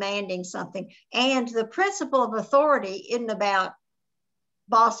demanding something, and the principle of authority isn't about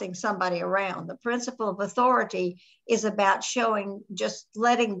bossing somebody around. The principle of authority is about just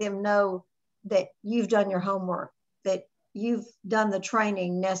letting them know that you've done your homework, that you've done the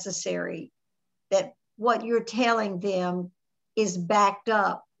training necessary, that what you're telling them is backed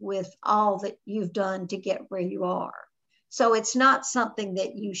up with all that you've done to get where you are. So it's not something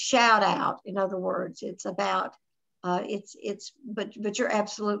that you shout out. In other words, it's about, but you're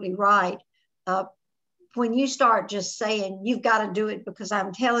absolutely right. When you start just saying, you've got to do it because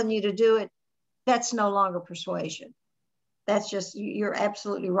I'm telling you to do it, that's no longer persuasion. That's just, you're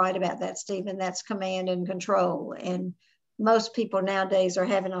absolutely right about that, Stephen. That's command and control. And most people nowadays are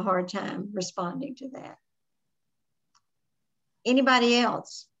having a hard time responding to that. Anybody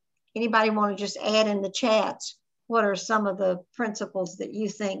else? Anybody want to just add in the chats? What are some of the principles that you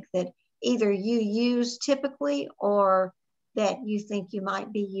think that either you use typically, or that you think you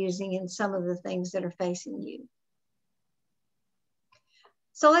might be using in some of the things that are facing you?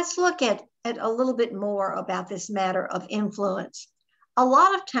 So let's look at a little bit more about this matter of influence. A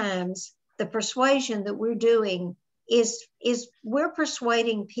lot of times the persuasion that we're doing is we're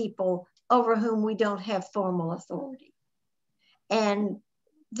persuading people over whom we don't have formal authority. And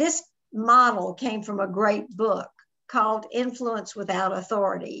this model came from a great book called Influence Without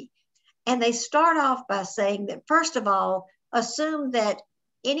Authority. And they start off by saying that, first of all, assume that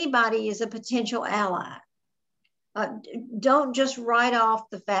anybody is a potential ally. Don't just write off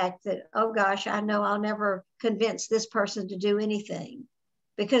the fact that, oh gosh, I know I'll never convince this person to do anything,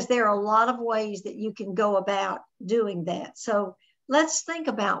 because there are a lot of ways that you can go about doing that. So let's think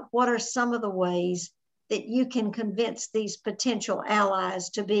about what are some of the ways that you can convince these potential allies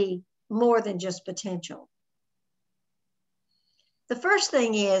to be more than just potential. The first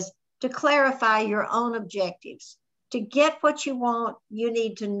thing is to clarify your own objectives. To get what you want, you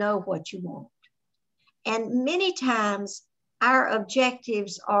need to know what you want. And many times our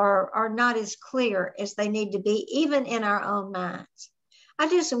objectives are not as clear as they need to be, even in our own minds. I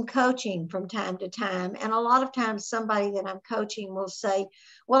do some coaching from time to time, and a lot of times somebody that I'm coaching will say,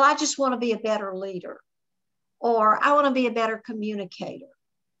 well, I just want to be a better leader, or I want to be a better communicator.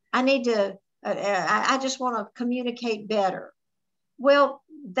 I just want to communicate better. Well,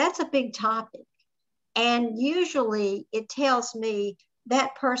 that's a big topic. And usually it tells me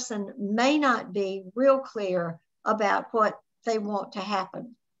that person may not be real clear about what they want to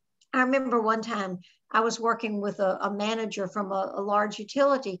happen. I remember one time I was working with a manager from a large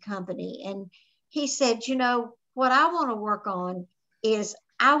utility company, and he said, you know, what I want to work on is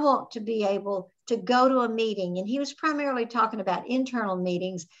I want to be able to go to a meeting, and he was primarily talking about internal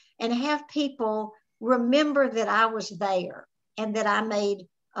meetings, and have people remember that I was there and that I made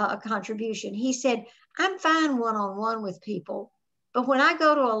a contribution. He said, I'm fine one-on-one with people, but when I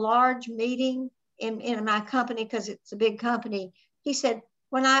go to a large meeting in my company, because it's a big company, he said,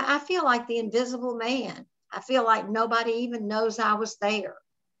 when I feel like the invisible man, I feel like nobody even knows I was there.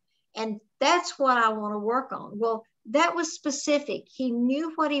 And that's what I want to work on. Well, that was specific. He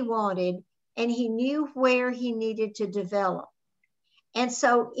knew what he wanted, and he knew where he needed to develop. And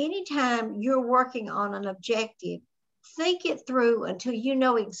so anytime you're working on an objective, think it through until you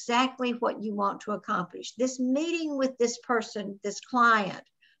know exactly what you want to accomplish. This meeting with this person, this client,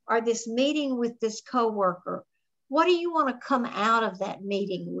 or this meeting with this coworker, what do you want to come out of that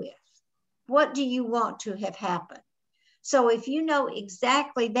meeting with? What do you want to have happen? So if you know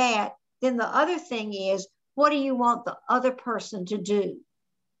exactly that, then the other thing is, what do you want the other person to do?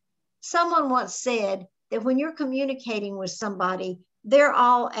 Someone once said that when you're communicating with somebody, they're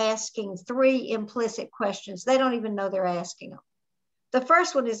all asking 3 implicit questions. They don't even know they're asking them. The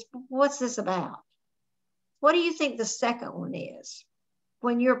first one is, what's this about? What do you think the second one is?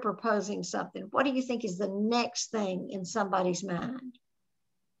 When you're proposing something, what do you think is the next thing in somebody's mind?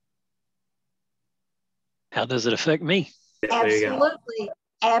 How does it affect me? Absolutely.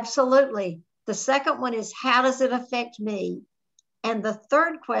 Absolutely. The second one is, how does it affect me? And the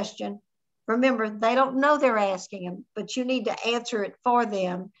third question, remember, they don't know they're asking them, but you need to answer it for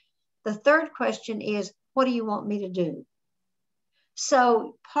them. The third question is, what do you want me to do?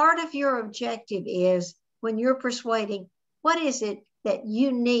 So part of your objective is, when you're persuading, what is it that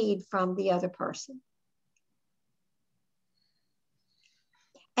you need from the other person?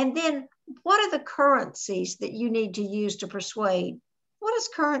 And then what are the currencies that you need to use to persuade? What does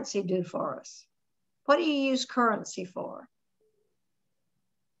currency do for us? What do you use currency for?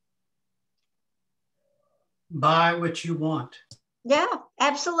 Buy what you want. Yeah,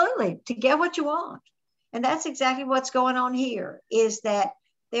 absolutely. To get what you want. And that's exactly what's going on here, is that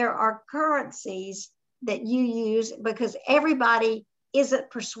there are currencies that you use because everybody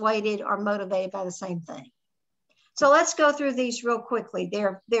isn't persuaded or motivated by the same thing. So let's go through these real quickly.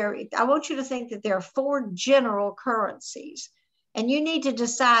 I want you to think that there are 4 general currencies, and you need to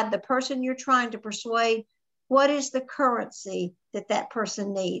decide, the person you're trying to persuade, what is the currency that that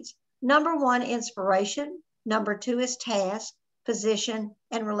person needs? Number 1, inspiration. Number 2 is task, position,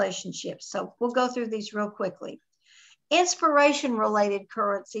 and relationships. So we'll go through these real quickly. Inspiration-related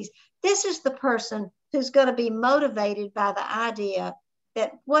currencies. This is the person who's going to be motivated by the idea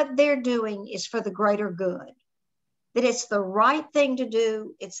that what they're doing is for the greater good, that it's the right thing to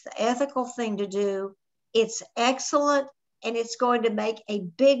do, it's the ethical thing to do, it's excellent, and it's going to make a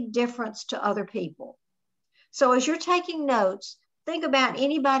big difference to other people. So as you're taking notes, think about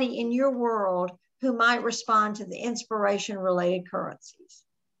anybody in your world who might respond to the inspiration-related currencies.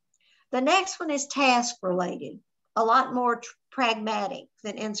 The next one is task-related, a lot more pragmatic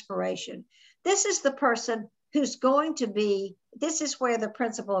than inspiration. This is the person who's going to be, this is where the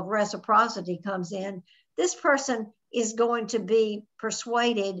principle of reciprocity comes in. This person is going to be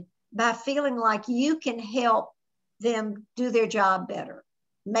persuaded by feeling like you can help them do their job better.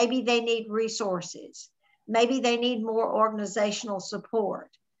 Maybe they need resources. Maybe they need more organizational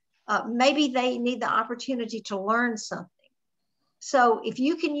support. Maybe they need the opportunity to learn something. So if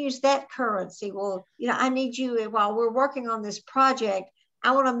you can use that currency, well, I need you, while we're working on this project,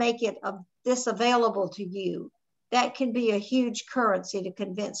 I want to make this available to you. That can be a huge currency to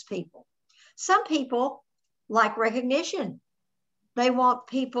convince people. Some people like recognition. They want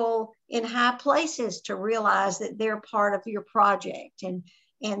people in high places to realize that they're part of your project, and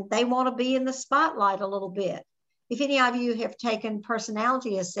they want to be in the spotlight a little bit. If any of you have taken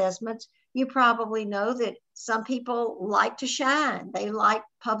personality assessments, you probably know that some people like to shine. They like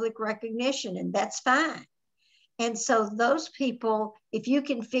public recognition, and that's fine. And so those people, if you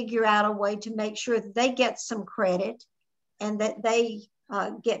can figure out a way to make sure that they get some credit and that they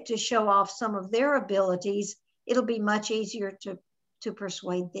get to show off some of their abilities, it'll be much easier to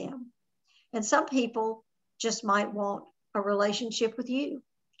persuade them. And some people just might want a relationship with you,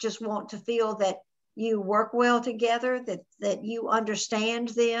 just want to feel that you work well together, that you understand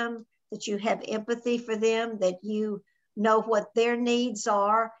them, that you have empathy for them, that you know what their needs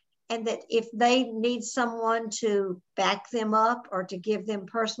are, and that if they need someone to back them up or to give them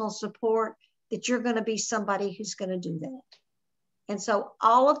personal support, that you're going to be somebody who's going to do that. And so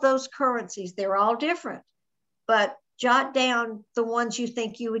all of those currencies, they're all different, but jot down the ones you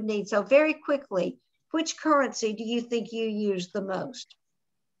think you would need. So very quickly, which currency do you think you use the most?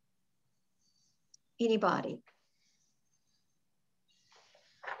 Anybody?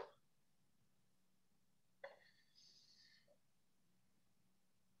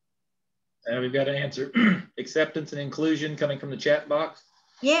 We've got an answer. Acceptance and inclusion coming from the chat box.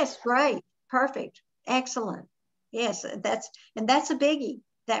 Yes, great, perfect, excellent. Yes, that's a biggie.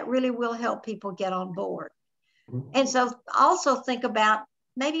 That really will help people get on board. And so also think about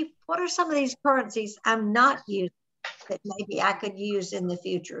maybe what are some of these currencies I'm not using that maybe I could use in the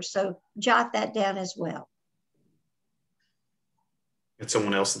future. So jot that down as well. It's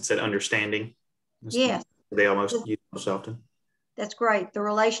someone else that said understanding. Yes. They almost use most often. That's great. The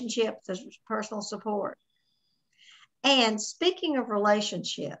relationship, the personal support. And speaking of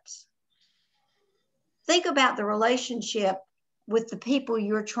relationships, think about the relationship with the people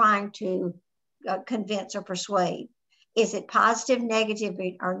you're trying to convince or persuade. Is it positive, negative,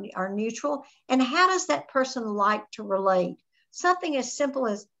 or neutral? And how does that person like to relate? Something as simple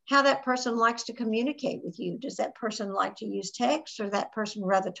as how that person likes to communicate with you. Does that person like to use text, or that person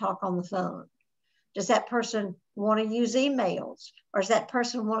rather talk on the phone? Does that person want to use emails? Or does that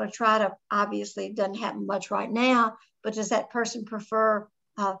person want to try to, obviously it doesn't happen much right now, but does that person prefer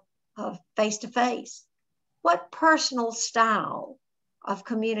face-to-face? What personal style of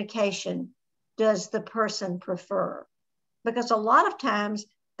communication does the person prefer? Because a lot of times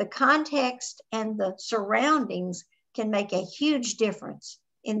the context and the surroundings can make a huge difference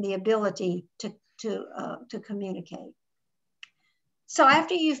in the ability to communicate. So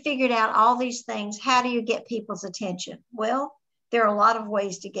after you've figured out all these things, how do you get people's attention? Well, there are a lot of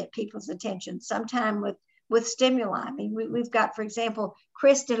ways to get people's attention. Sometimes with stimuli. I mean, we've got, for example,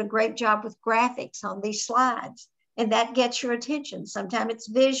 Chris did a great job with graphics on these slides, and that gets your attention. Sometimes it's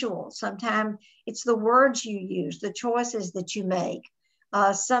visual. Sometimes it's the words you use, the choices that you make.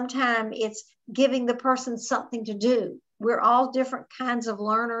 Sometimes it's giving the person something to do. We're all different kinds of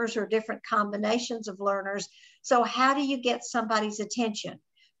learners or different combinations of learners. So how do you get somebody's attention?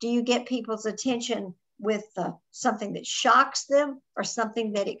 Do you get people's attention with something that shocks them, or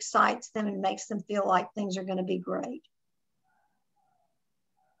something that excites them and makes them feel like things are going to be great?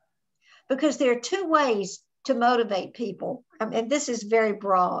 Because there are two ways to motivate people. And this is very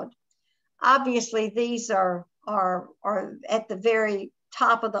broad. Obviously, these are at the very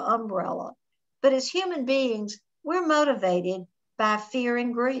top of the umbrella. But as human beings, we're motivated by fear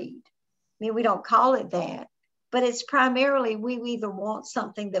and greed. I mean, we don't call it that, but it's primarily we either want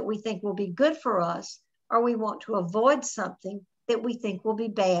something that we think will be good for us, or we want to avoid something that we think will be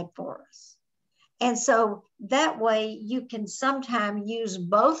bad for us. And so that way you can sometimes use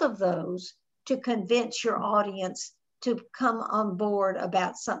both of those to convince your audience to come on board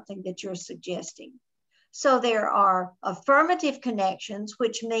about something that you're suggesting. So there are affirmative connections,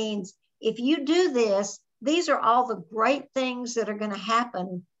 which means if you do this, these are all the great things that are going to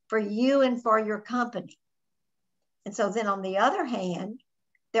happen for you and for your company. And so then on the other hand,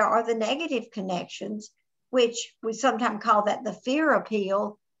 there are the negative connections, which we sometimes call that the fear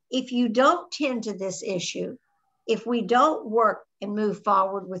appeal. If you don't tend to this issue, if we don't work and move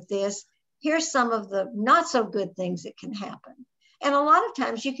forward with this, here's some of the not so good things that can happen. And a lot of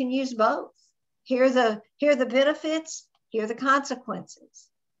times you can use both. Here are the benefits, here are the consequences.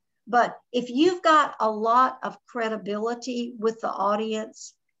 But if you've got a lot of credibility with the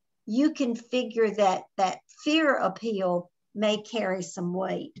audience, you can figure that fear appeal may carry some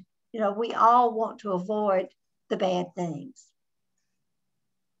weight. You know, we all want to avoid the bad things.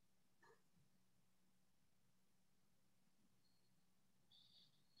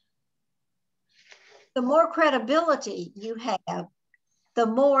 The more credibility you have, the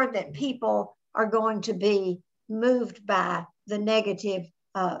more that people are going to be moved by the negative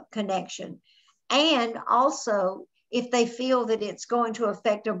connection. And also, if they feel that it's going to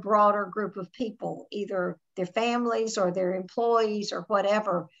affect a broader group of people, either their families or their employees or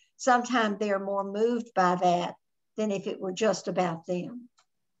whatever, sometimes they're more moved by that than if it were just about them.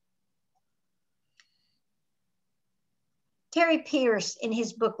 Terry Pierce, in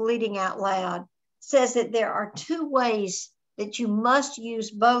his book, Leading Out Loud, says that there are two ways that you must use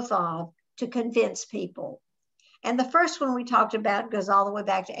both of to convince people. And the first one we talked about goes all the way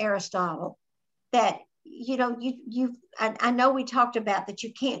back to Aristotle, that, you know, I know we talked about that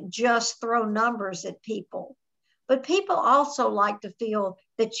you can't just throw numbers at people, but people also like to feel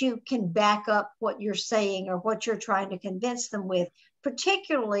that you can back up what you're saying or what you're trying to convince them with,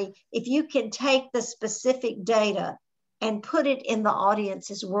 particularly if you can take the specific data and put it in the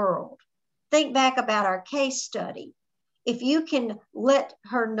audience's world. Think back about our case study. If you can let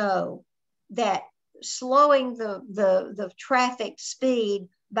her know that slowing the traffic speed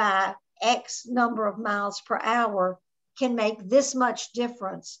by X number of miles per hour can make this much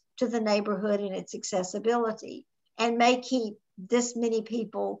difference to the neighborhood and its accessibility, and may keep this many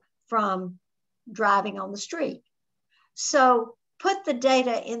people from driving on the street. So put the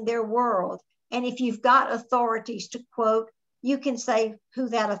data in their world. And if you've got authorities to quote, you can say who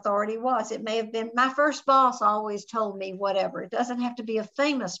that authority was. It may have been, my first boss always told me whatever. It doesn't have to be a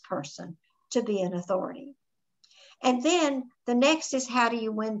famous person to be an authority. And then the next is, how do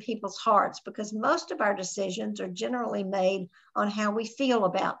you win people's hearts? Because most of our decisions are generally made on how we feel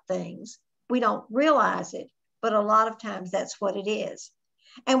about things. We don't realize it, but a lot of times that's what it is.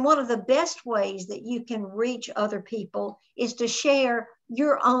 And one of the best ways that you can reach other people is to share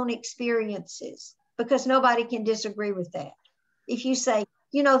your own experiences, because nobody can disagree with that. If you say,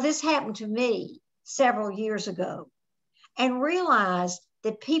 you know, this happened to me several years ago, and realize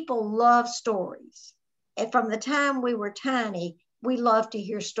that people love stories. And from the time we were tiny, we love to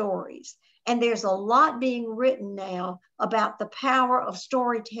hear stories. And there's a lot being written now about the power of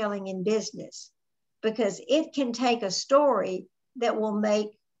storytelling in business, because it can take a story that will make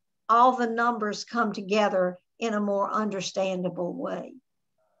all the numbers come together in a more understandable way.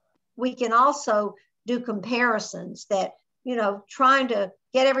 We can also do comparisons that, you know, trying to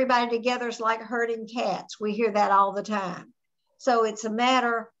get everybody together is like herding cats. We hear that all the time. So it's a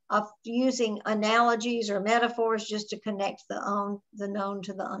matter of using analogies or metaphors just to connect the known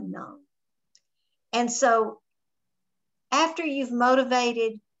to the unknown. And so after you've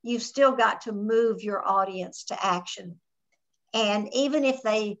motivated, you've still got to move your audience to action. And even if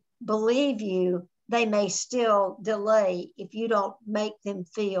they believe you, they may still delay if you don't make them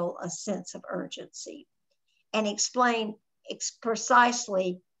feel a sense of urgency and explain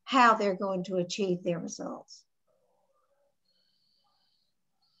precisely how they're going to achieve their results.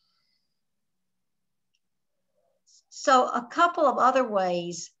 So a couple of other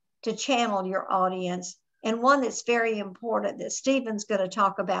ways to channel your audience, and one that's very important that Stephen's going to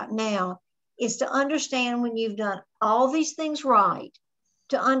talk about now, is to understand when you've done all these things right,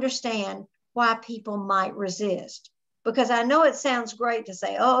 to understand why people might resist. Because I know it sounds great to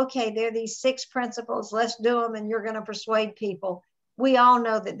say, oh, okay, there are these 6 principles, let's do them and you're going to persuade people. We all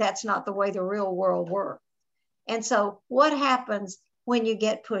know that that's not the way the real world works. And so what happens when you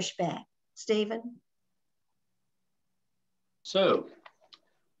get pushback? Stephen? So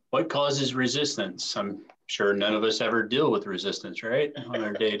what causes resistance? I'm sure none of us ever deal with resistance, right? On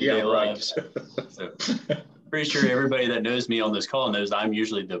our day-to-day lives. So pretty sure everybody that knows me on this call knows I'm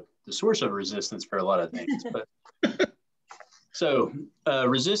usually the source of resistance for a lot of things. But so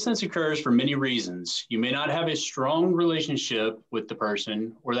resistance occurs for many reasons. You may not have a strong relationship with the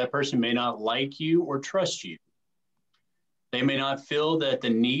person, or that person may not like you or trust you. They may not feel that they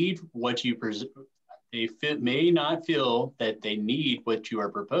need what you may not feel that they need what you are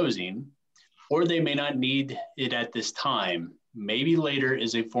proposing, or they may not need it at this time. Maybe later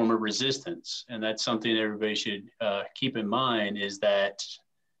is a form of resistance. And that's something everybody should keep in mind, is that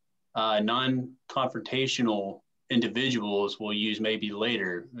non-confrontational individuals will use maybe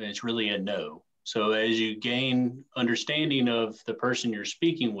later. It's really a no. So as you gain understanding of the person you're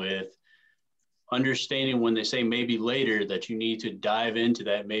speaking with, understanding when they say maybe later, that you need to dive into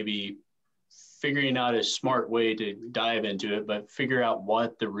that, maybe figuring out a smart way to dive into it, but figure out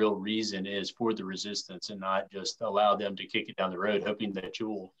what the real reason is for the resistance, and not just allow them to kick it down the road, hoping that you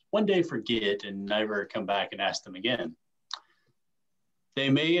will one day forget and never come back and ask them again. They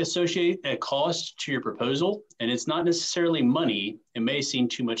may associate a cost to your proposal, and it's not necessarily money. It may seem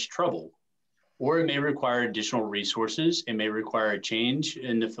too much trouble, or it may require additional resources. It may require a change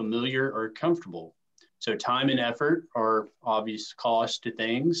in the familiar or comfortable. So time and effort are obvious costs to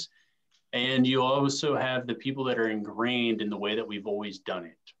things. And you also have the people that are ingrained in the way that we've always done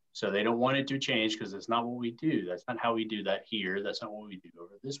it. So they don't want it to change because that's not what we do. That's not how we do that here. That's not what we do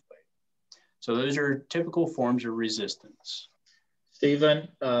over this way. So those are typical forms of resistance. Stephen,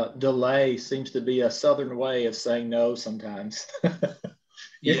 delay seems to be a Southern way of saying no sometimes.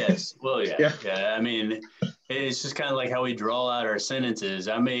 Yes, well, Yeah. I mean, it's just kind of like how we draw out our sentences.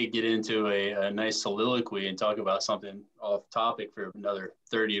 I may get into a nice soliloquy and talk about something off topic for another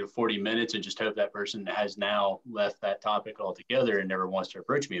 30 to 40 minutes and just hope that person has now left that topic altogether and never wants to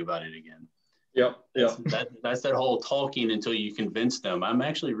approach me about it again. Yep. That's that whole talking until you convince them. I'm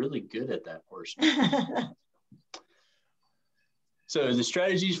actually really good at that portion. So the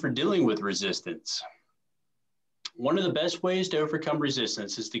strategies for dealing with resistance. One of the best ways to overcome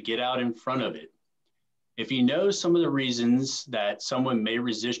resistance is to get out in front of it. If you know some of the reasons that someone may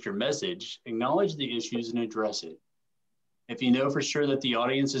resist your message, acknowledge the issues and address it. If you know for sure that the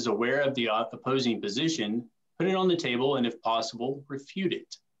audience is aware of the opposing position, put it on the table and, if possible, refute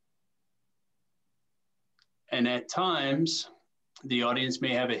it. And at times, the audience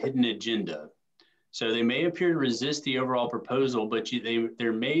may have a hidden agenda. So they may appear to resist the overall proposal, but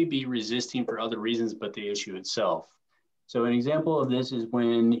there may be resisting for other reasons but the issue itself. So an example of this is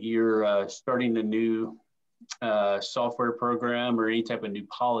when you're starting a new software program or any type of new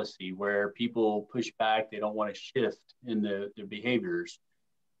policy where people push back, they don't want to shift in their behaviors.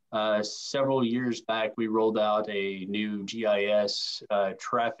 Several years back, we rolled out a new GIS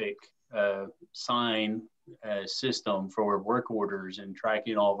traffic sign system for work orders and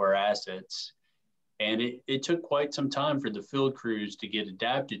tracking all of our assets. And it took quite some time for the field crews to get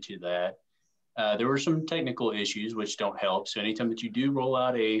adapted to that. There were some technical issues which don't help. So anytime that you do roll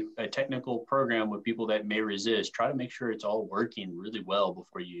out a technical program with people that may resist, try to make sure it's all working really well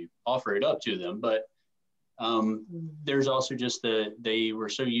before you offer it up to them. But there's also just they were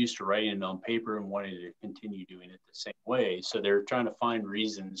so used to writing it on paper and wanting to continue doing it the same way. So they're trying to find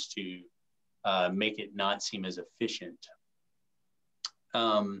reasons to make it not seem as efficient.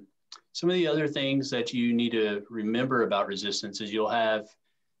 Some of the other things that you need to remember about resistance is you'll have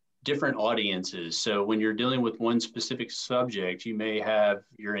different audiences. So when you're dealing with one specific subject, you may have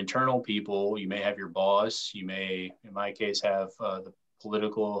your internal people, you may have your boss, you may, in my case, have the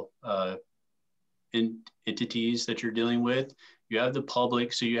political entities that you're dealing with. You have the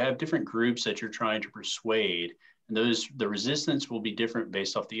public, so you have different groups that you're trying to persuade. And the resistance will be different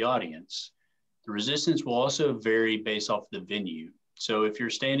based off the audience. The resistance will also vary based off the venue. So if you're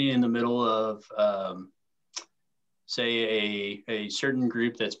standing in the middle of, say, a certain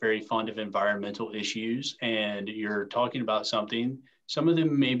group that's very fond of environmental issues and you're talking about something, some of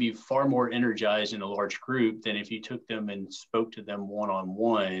them may be far more energized in a large group than if you took them and spoke to them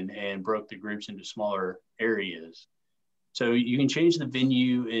one-on-one and broke the groups into smaller areas. So you can change the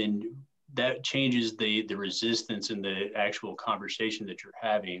venue and that changes the resistance in the actual conversation that you're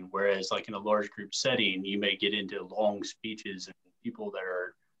having. Whereas like in a large group setting, you may get into long speeches and people that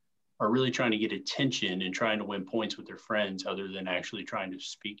are really trying to get attention and trying to win points with their friends other than actually trying to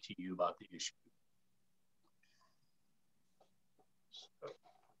speak to you about the issue.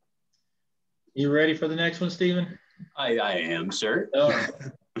 You ready for the next one, Stephen? I am, sir.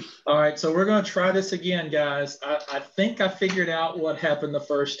 All right, so we're going to try this again, guys. I think I figured out what happened the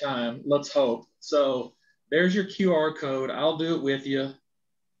first time. Let's hope. So there's your QR code. I'll do it with you.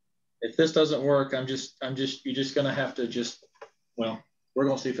 If this doesn't work, you're just going to have to well, we're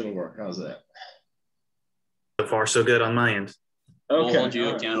going to see if it'll work. How's that? So far, so good on my end. Okay. We'll hold you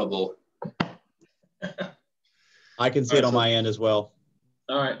accountable. I can see it on my end as well.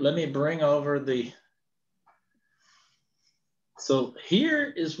 All right, let me bring over so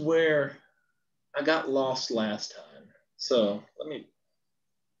here is where I got lost last time. So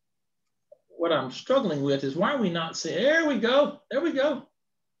what I'm struggling with is why are we not seeing, there we go.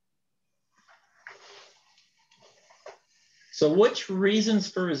 So which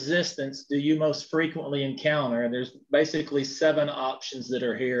reasons for resistance do you most frequently encounter? And there's basically 7 options that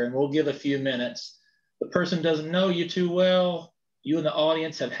are here, and we'll give a few minutes. The person doesn't know you too well. You and the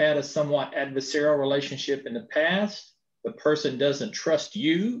audience have had a somewhat adversarial relationship in the past. The person doesn't trust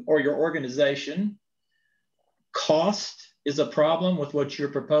you or your organization. Cost is a problem with what you're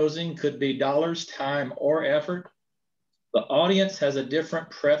proposing. Could be dollars, time, or effort. The audience has a different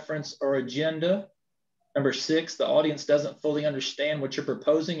preference or agenda. Number 6, the audience doesn't fully understand what you're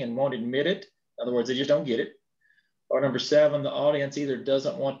proposing and won't admit it. In other words, they just don't get it. Or number 7, the audience either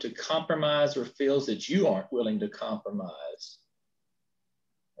doesn't want to compromise or feels that you aren't willing to compromise.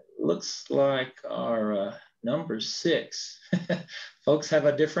 It looks like our Number 6. Folks have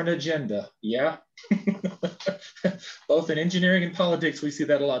a different agenda. Yeah. Both in engineering and politics, we see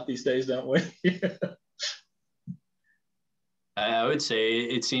that a lot these days, don't we? I would say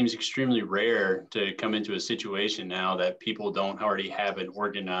it seems extremely rare to come into a situation now that people don't already have an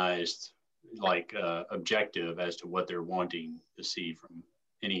organized objective as to what they're wanting to see from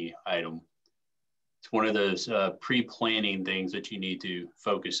any item. It's one of those pre-planning things that you need to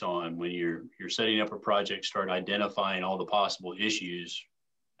focus on when you're setting up a project. Start identifying all the possible issues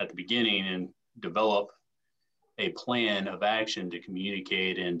at the beginning and develop a plan of action to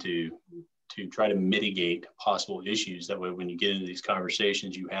communicate and to try to mitigate possible issues. That way, when you get into these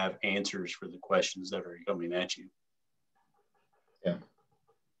conversations, you have answers for the questions that are coming at you. Yeah.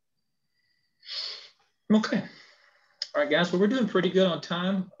 Okay. All right, guys. Well, we're doing pretty good on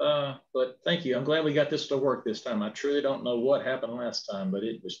time, but thank you. I'm glad we got this to work this time. I truly don't know what happened last time, but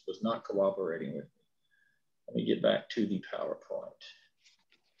it was not cooperating with me. Let me get back to the PowerPoint.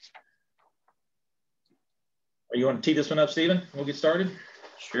 You want to tee this one up, Stephen? We'll get started.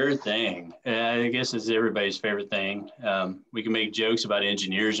 Sure thing. I guess it's everybody's favorite thing. We can make jokes about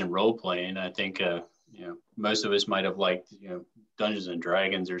engineers and role playing. I think most of us might have liked Dungeons and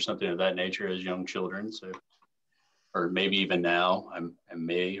Dragons or something of that nature as young children. So, or maybe even now, I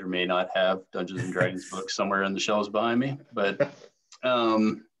may or may not have Dungeons and Dragons books somewhere on the shelves behind me. But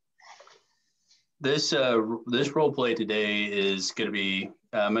this role play today is going to be.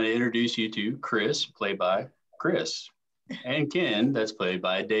 I'm going to introduce you to Chris, played by Chris. And Ken, that's played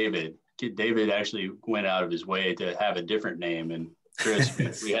by David. David actually went out of his way to have a different name, and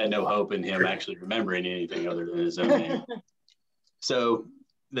Chris, we had no hope in him actually remembering anything other than his own name. So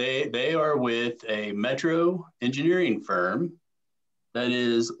they are with a metro engineering firm that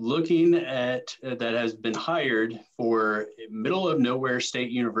is looking at, that has been hired for middle of nowhere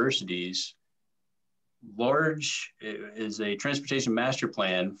state universities. Large is a transportation master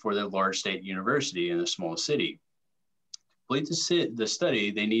plan for the large state university in a small city. Complete the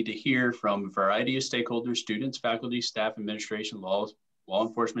study, they need to hear from a variety of stakeholders, students, faculty, staff, administration, law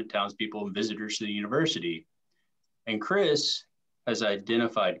enforcement, townspeople, and visitors to the university. And Chris has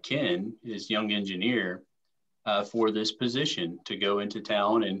identified Ken, his young engineer, for this position to go into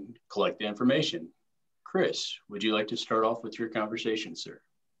town and collect the information. Chris, would you like to start off with your conversation, sir?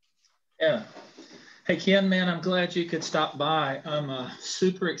 Yeah. Hey, Ken, man, I'm glad you could stop by. I'm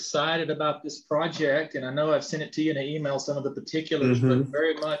super excited about this project, and I know I've sent it to you in an email, some of the particulars, but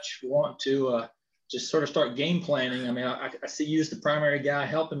very much want to just sort of start game planning. I mean, I see you as the primary guy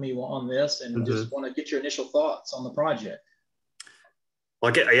helping me on this, and just want to get your initial thoughts on the project.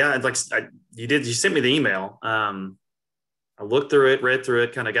 Well, yeah, you sent me the email. I looked through it, read through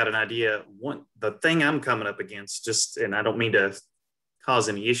it, kind of got an idea. The thing I'm coming up against, and I don't mean to cause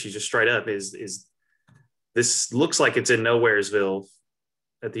any issues, just straight up, is this looks like it's in Nowheresville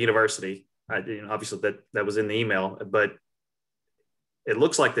at the university. Obviously that was in the email, but it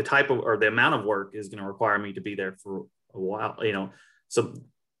looks like the type of, or the amount of work is going to require me to be there for a while, so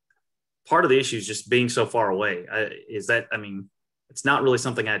part of the issue is just being so far away. It's not really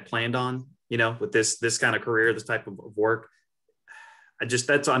something I had planned on, with this kind of career, this type of work.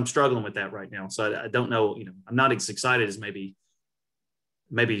 I'm struggling with that right now. So I don't know, I'm not as excited as maybe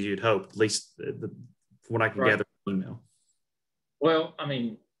you'd hope, at least from what I can gather from the email. Well, I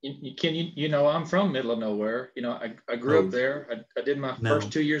mean, I'm from middle of nowhere. I grew up there. I did my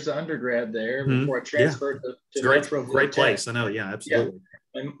first 2 years of undergrad there before I transferred to Metro. Great place. I know. Yeah, absolutely.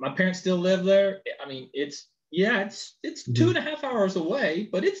 Yeah. And my parents still live there. I mean, it's 2.5 hours away,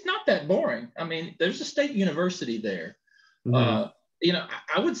 but it's not that boring. I mean, there's a state university there. I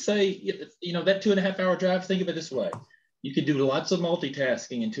would say, that 2.5 hour drive, think of it this way. You could do lots of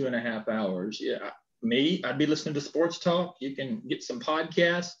multitasking in 2.5 hours. Yeah. I'd be listening to sports talk. You can get some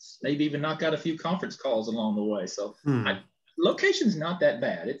podcasts, maybe even knock out a few conference calls along the way. So location's not that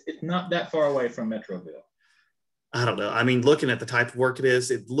bad. It's not that far away from Metroville. I don't know. I mean, looking at the type of work it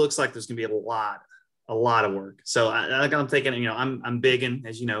is, it looks like there's going to be a lot of work. So I'm thinking, I'm big in,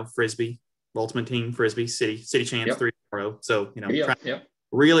 as you know, Frisbee, ultimate team, Frisbee, city champs, 3 in a row. So,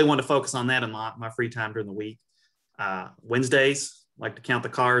 really want to focus on that in my free time during the week. Wednesdays, like to count the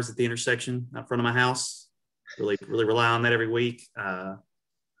cars at the intersection out front of my house. Really rely on that every week.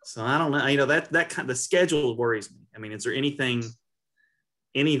 So I don't know. That kind of the schedule worries me. I mean, is there anything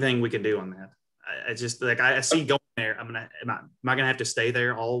we can do on that? I just I see going there. Am I gonna have to stay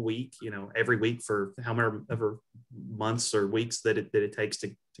there all week? Every week for however months or weeks that it takes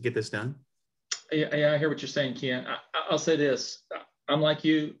to get this done. Yeah, I hear what you're saying, Ken. I'll say this. I'm like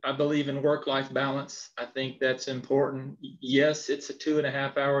you. I believe in work-life balance. I think that's important. Yes, it's a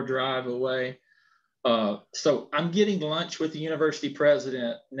 2.5 hour drive away, So I'm getting lunch with the university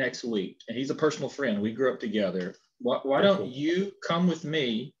president next week, and he's a personal friend. We grew up together. Why don't you come with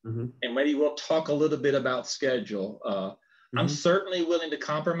me, and maybe we'll talk a little bit about schedule. I'm certainly willing to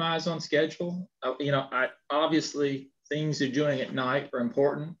compromise on schedule. I obviously things you're doing at night are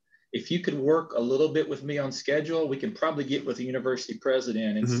important. If you could work a little bit with me on schedule, we can probably get with the university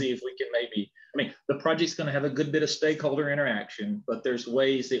president and see if we can maybe, the project's going to have a good bit of stakeholder interaction, but there's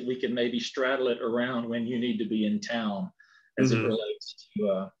ways that we can maybe straddle it around when you need to be in town as it relates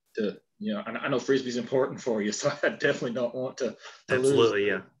to I know Frisbee's important for you, so I definitely don't want to Absolutely,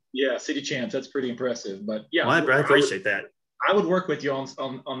 lose. Yeah, city champs, that's pretty impressive. But yeah, well, I appreciate that. I would work with you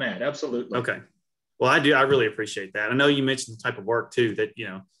on that. Absolutely. Okay. Well, I do. I really appreciate that. I know you mentioned the type of work too that,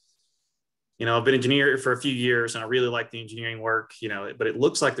 I've been an engineer for a few years and I really like the engineering work, but it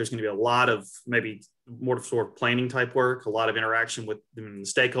looks like there's going to be a lot of maybe more sort of planning type work, a lot of interaction with the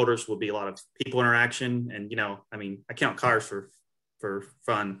stakeholders, will be a lot of people interaction. And, I count cars for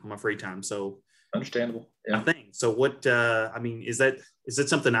fun on my free time. So understandable. Yeah. I think so. What, is that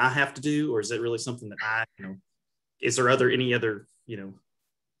something I have to do, or is it really something that is there any other,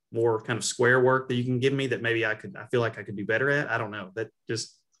 more kind of square work that you can give me that maybe I feel like I could do better at? I don't know. That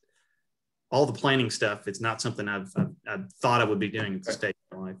just all the planning stuff. It's not something I've thought I would be doing at this stage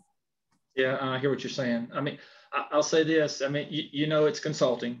of my life. Yeah, I hear what you're saying. I'll say this. It's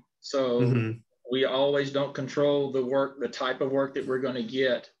consulting. So we always don't control the type of work that we're going to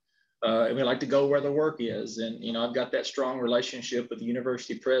get. And we like to go where the work is. And, I've got that strong relationship with the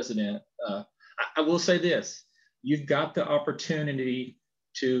university president. I will say this. You've got the opportunity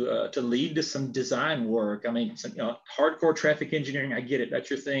to lead to some design work. Hardcore traffic engineering, I get it. That's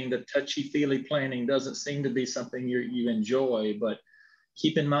your thing. The touchy-feely planning doesn't seem to be something you enjoy, but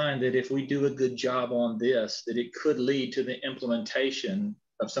keep in mind that if we do a good job on this, that it could lead to the implementation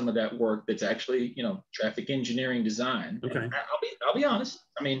of some of that work that's actually, traffic engineering design. Okay. And I'll be honest.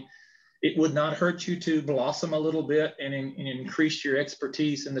 It would not hurt you to blossom a little bit and increase your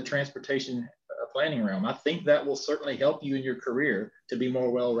expertise in the transportation planning realm. I think that will certainly help you in your career to be more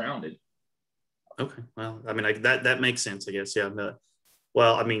well-rounded. Okay. Well, that makes sense, I guess. Yeah.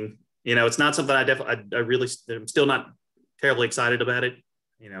 It's not something I'm still not terribly excited about it,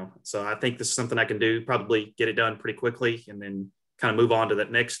 so I think this is something I can do, probably get it done pretty quickly and then kind of move on to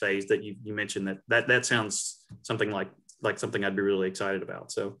that next phase that you mentioned. That sounds something like something I'd be really excited about.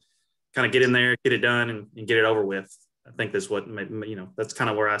 So kind of get in there, get it done and get it over with. I think that's what, that's kind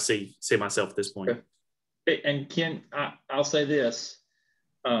of where I see myself at this point. Okay. And Ken, I'll say this.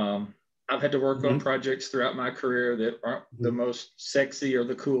 I've had to work on projects throughout my career that aren't the most sexy or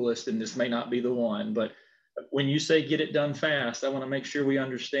the coolest, and this may not be the one, but when you say get it done fast, I want to make sure we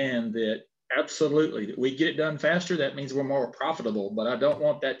understand that absolutely, that we get it done faster, that means we're more profitable, but I don't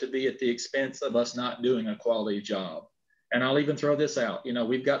want that to be at the expense of us not doing a quality job. And I'll even throw this out.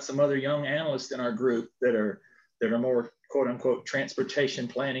 We've got some other young analysts in our group that are more quote unquote transportation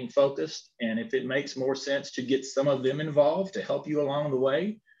planning focused. And if it makes more sense to get some of them involved to help you along the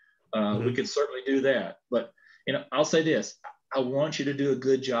way, we could certainly do that. But, I'll say this, I want you to do a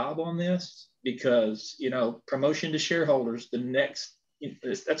good job on this because, promotion to shareholders,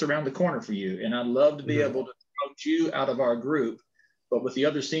 that's around the corner for you. And I'd love to be able to promote you out of our group, but with the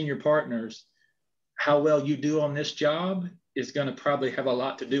other senior partners, how well you do on this job is going to probably have a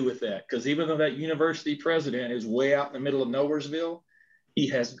lot to do with that. Because even though that university president is way out in the middle of Nowheresville, he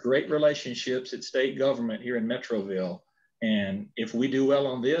has great relationships at state government here in Metroville. And if we do well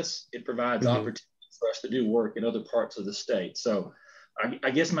on this, it provides opportunities for us to do work in other parts of the state. So I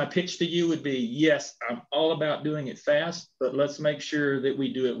guess my pitch to you would be, yes, I'm all about doing it fast, but let's make sure that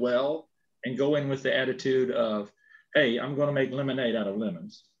we do it well and go in with the attitude of, hey, I'm going to make lemonade out of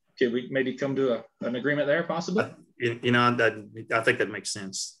lemons. Could we maybe come to an agreement there possibly? I think that makes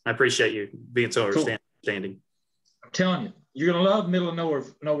sense. I appreciate you being so understanding. I'm telling you, you're going to love middle of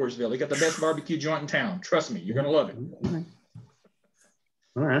Nowheresville. They got the best barbecue joint in town. Trust me, you're going to love it.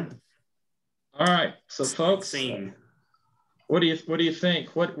 All right. All right. So folks, what do you think? What do you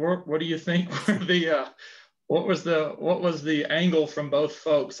think were what was the angle from both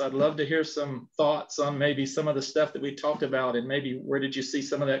folks? I'd love to hear some thoughts on maybe some of the stuff that we talked about and maybe where did you see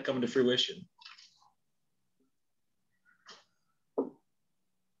some of that coming to fruition?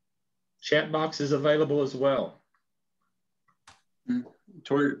 Chat box is available as well.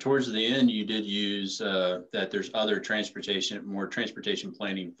 Towards the end, you did use that there's other more transportation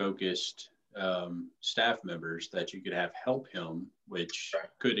planning focused staff members that you could have help him, which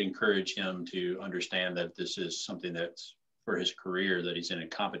could encourage him to understand that this is something that's for his career, that he's in a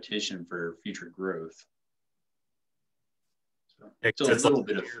competition for future growth. It's a little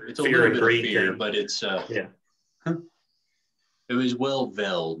bit of fear, but it's yeah. It was well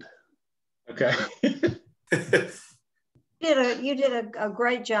veiled. Okay. You did a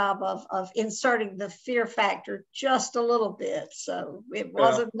great job of inserting the fear factor just a little bit. So it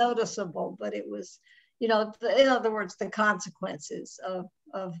wasn't noticeable, but it was, you know, in other words, the consequences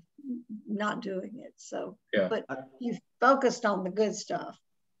of not doing it. So, but you focused on the good stuff.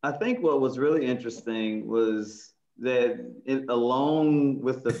 I think what was really interesting was that along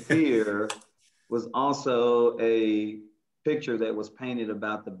with the fear was also a picture that was painted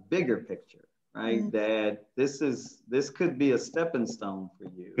about the bigger picture. Right, that this could be a stepping stone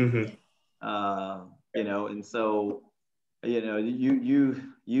for you, you know, and so, you know,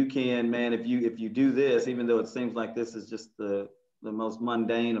 you can, man, if you do this, even though it seems like this is just the most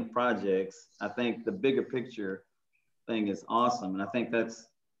mundane of projects, I think the bigger picture thing is awesome, and I think that's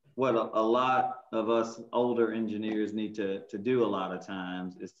what a lot of us older engineers need to do a lot of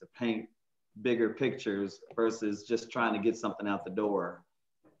times, is to paint bigger pictures versus just trying to get something out the door.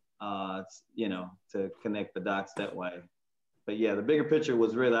 You know, to connect the dots that way. But yeah, the bigger picture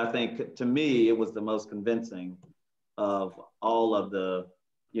was really, I think, to me, it was the most convincing of all of the,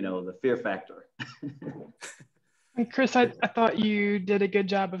 you know, the fear factor. And Chris, I thought you did a good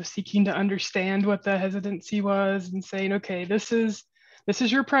job of seeking to understand what the hesitancy was and saying, okay, this is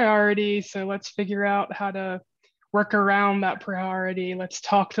your priority, so let's figure out how to work around that priority. Let's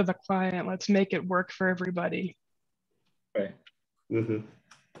talk to the client. Let's make it work for everybody. Right.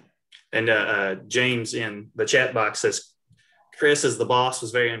 And James in the chat box says, Chris, as the boss,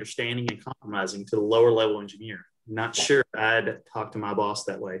 was very understanding and compromising to the lower level engineer. Not sure I'd talk to my boss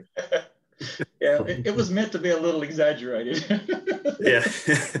that way. Yeah, it was meant to be a little exaggerated. Yeah,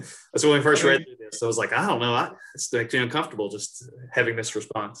 that's when we first read through this. I was like, I don't know, it's makes me uncomfortable just having this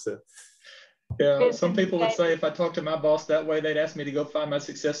response. So. Yeah, some people would say if I talked to my boss that way, they'd ask me to go find my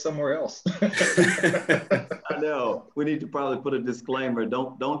success somewhere else. I know. We need to probably put a disclaimer.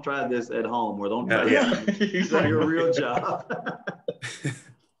 Don't try this at home, or don't try this on your real job.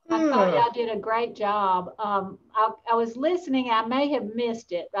 I thought y'all did a great job. I was listening. I may have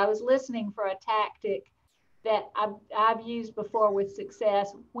missed it. I was listening for a tactic that I've used before with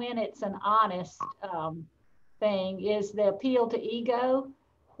success when it's an honest thing, is the appeal to ego.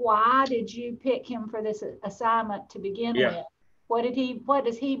 Why did you pick him for this assignment to begin with? What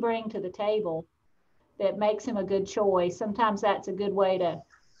does he bring to the table that makes him a good choice? Sometimes that's a good way to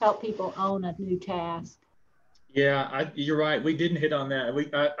help people own a new task. Yeah, you're right. We didn't hit on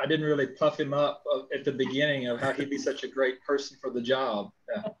that. I didn't really puff him up at the beginning of how he'd be such a great person for the job.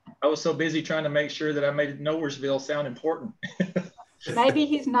 I was so busy trying to make sure that I made Nowheresville sound important. Maybe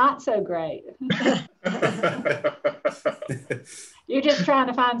he's not so great. You're just trying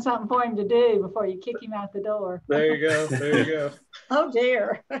to find something for him to do before you kick him out the door. There you go. There you go. Oh,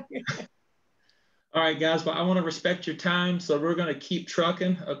 dear. All right, guys. Well, I want to respect your time, so we're going to keep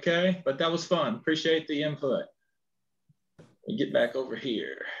trucking, okay? But that was fun. Appreciate the input. We'll get back over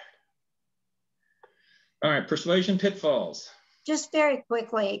here. All right, persuasion pitfalls. Just very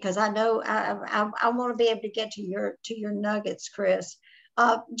quickly, because I know I want to be able to get to your nuggets, Chris.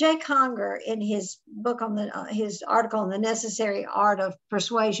 Jay Conger, in his book on his article on the necessary art of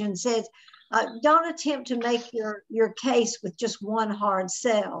persuasion, says, don't attempt to make your case with just one hard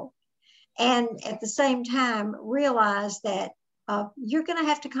sell, and at the same time realize that you're going to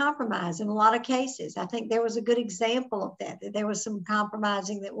have to compromise in a lot of cases. I think there was a good example of that there was some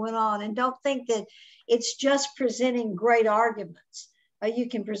compromising that went on, and don't think that it's just presenting great arguments. You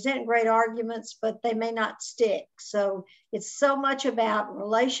can present great arguments, but they may not stick. So it's so much about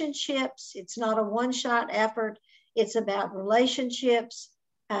relationships. It's not a one-shot effort. It's about relationships,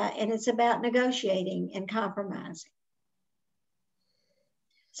 and it's about negotiating and compromising.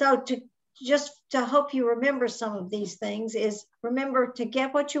 So to help you remember some of these things is, remember, to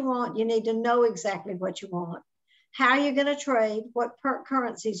get what you want, you need to know exactly what you want, how you're going to trade, what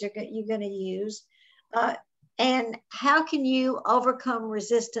currencies you're going to use, and how can you overcome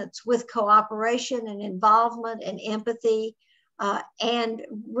resistance with cooperation and involvement and empathy. And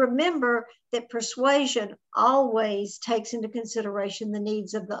remember that persuasion always takes into consideration the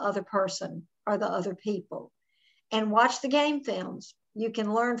needs of the other person or the other people. And watch the game films. You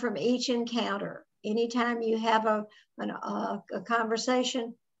can learn from each encounter. Anytime you have a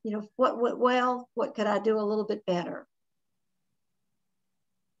conversation, you know, what went well, what could I do a little bit better?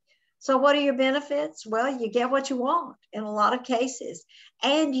 So what are your benefits? Well, you get what you want in a lot of cases,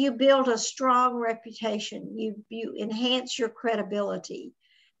 and you build a strong reputation. You enhance your credibility.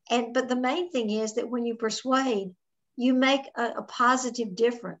 But the main thing is that when you persuade, you make a positive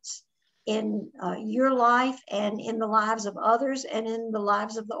difference. in your life and in the lives of others and in the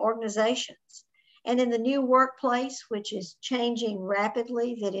lives of the organizations. And in the new workplace, which is changing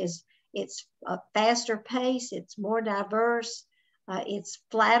rapidly, it's a faster pace, it's more diverse, it's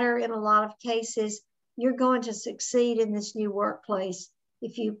flatter in a lot of cases, you're going to succeed in this new workplace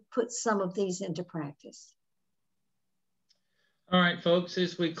if you put some of these into practice. All right, folks,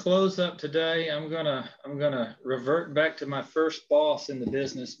 as we close up today, I'm gonna revert back to my first boss in the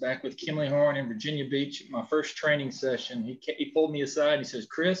business, back with Kimley-Horn in Virginia Beach, my first training session. He pulled me aside and he says,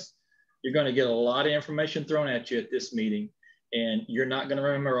 Chris, you're gonna get a lot of information thrown at you at this meeting, and you're not gonna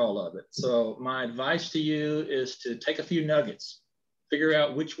remember all of it. So my advice to you is to take a few nuggets, figure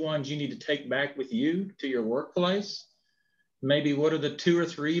out which ones you need to take back with you to your workplace. Maybe what are the 2 or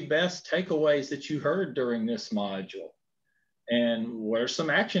 3 best takeaways that you heard during this module? And what are some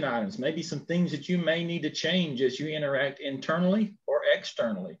action items? Maybe some things that you may need to change as you interact internally or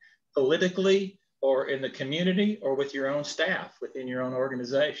externally, politically or in the community or with your own staff within your own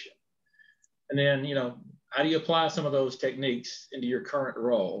organization. And then, how do you apply some of those techniques into your current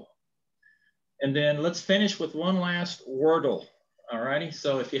role? And then let's finish with one last Wordle. All righty.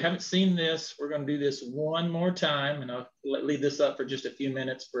 So if you haven't seen this, we're going to do this one more time, and I'll leave this up for just a few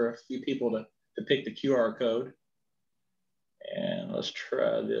minutes for a few people to pick the QR code. And let's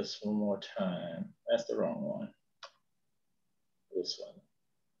try this one more time. That's the wrong one. This one.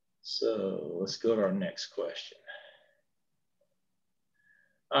 So let's go to our next question.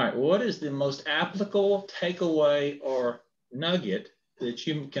 All right, what is the most applicable takeaway or nugget that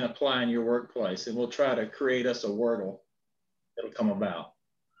you can apply in your workplace? And we'll try to create us a Wordle that'll come about.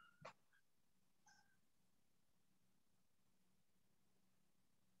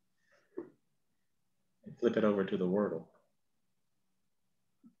 And flip it over to the Wordle.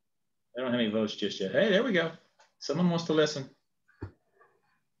 I don't have any votes just yet. Hey, there we go. Someone wants to listen.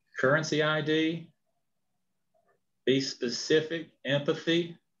 Currency ID, be specific,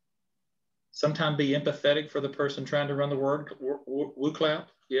 empathy, sometimes be empathetic for the person trying to run the word, woo clap,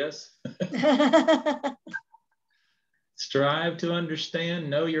 yes. Strive to understand,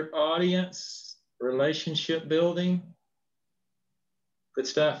 know your audience, relationship building, good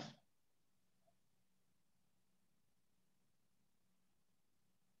stuff.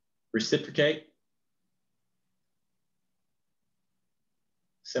 Reciprocate,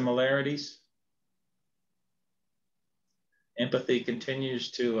 similarities. Empathy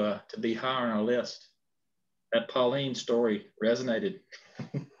continues to be high on our list. That Pauline story resonated.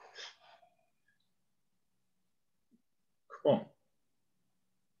 Cool.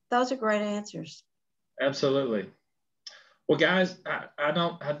 Those are great answers. Absolutely. Well, guys,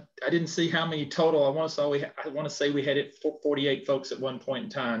 I didn't see how many total. I want to say we had 48 folks at one point in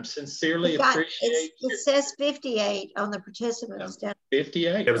time. Sincerely appreciate. It says 58 on the participants. Yeah.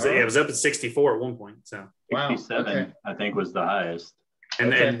 58. It was up at 64 at one point. So 67, wow, okay. I think was the highest. And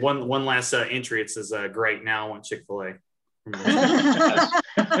then one last entry. It says, "Great, now I want Chick-fil-A." That's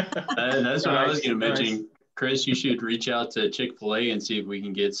what I was going to mention. Chris, you should reach out to Chick-fil-A and see if we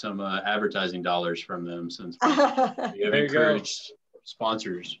can get some advertising dollars from them, since we have encouraged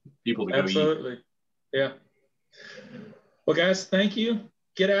sponsors, people to go eat. Absolutely. Yeah. Well, guys, thank you.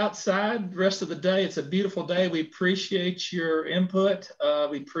 Get outside the rest of the day. It's a beautiful day. We appreciate your input.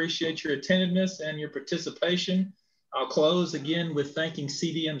 We appreciate your attentiveness and your participation. I'll close again with thanking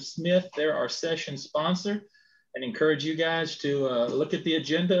CDM Smith. They're our session sponsor, and encourage you guys to look at the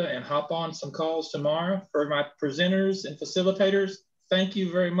agenda and hop on some calls tomorrow. For my presenters and facilitators, thank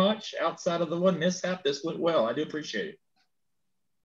you very much. Outside of the one mishap, this went well. I do appreciate it.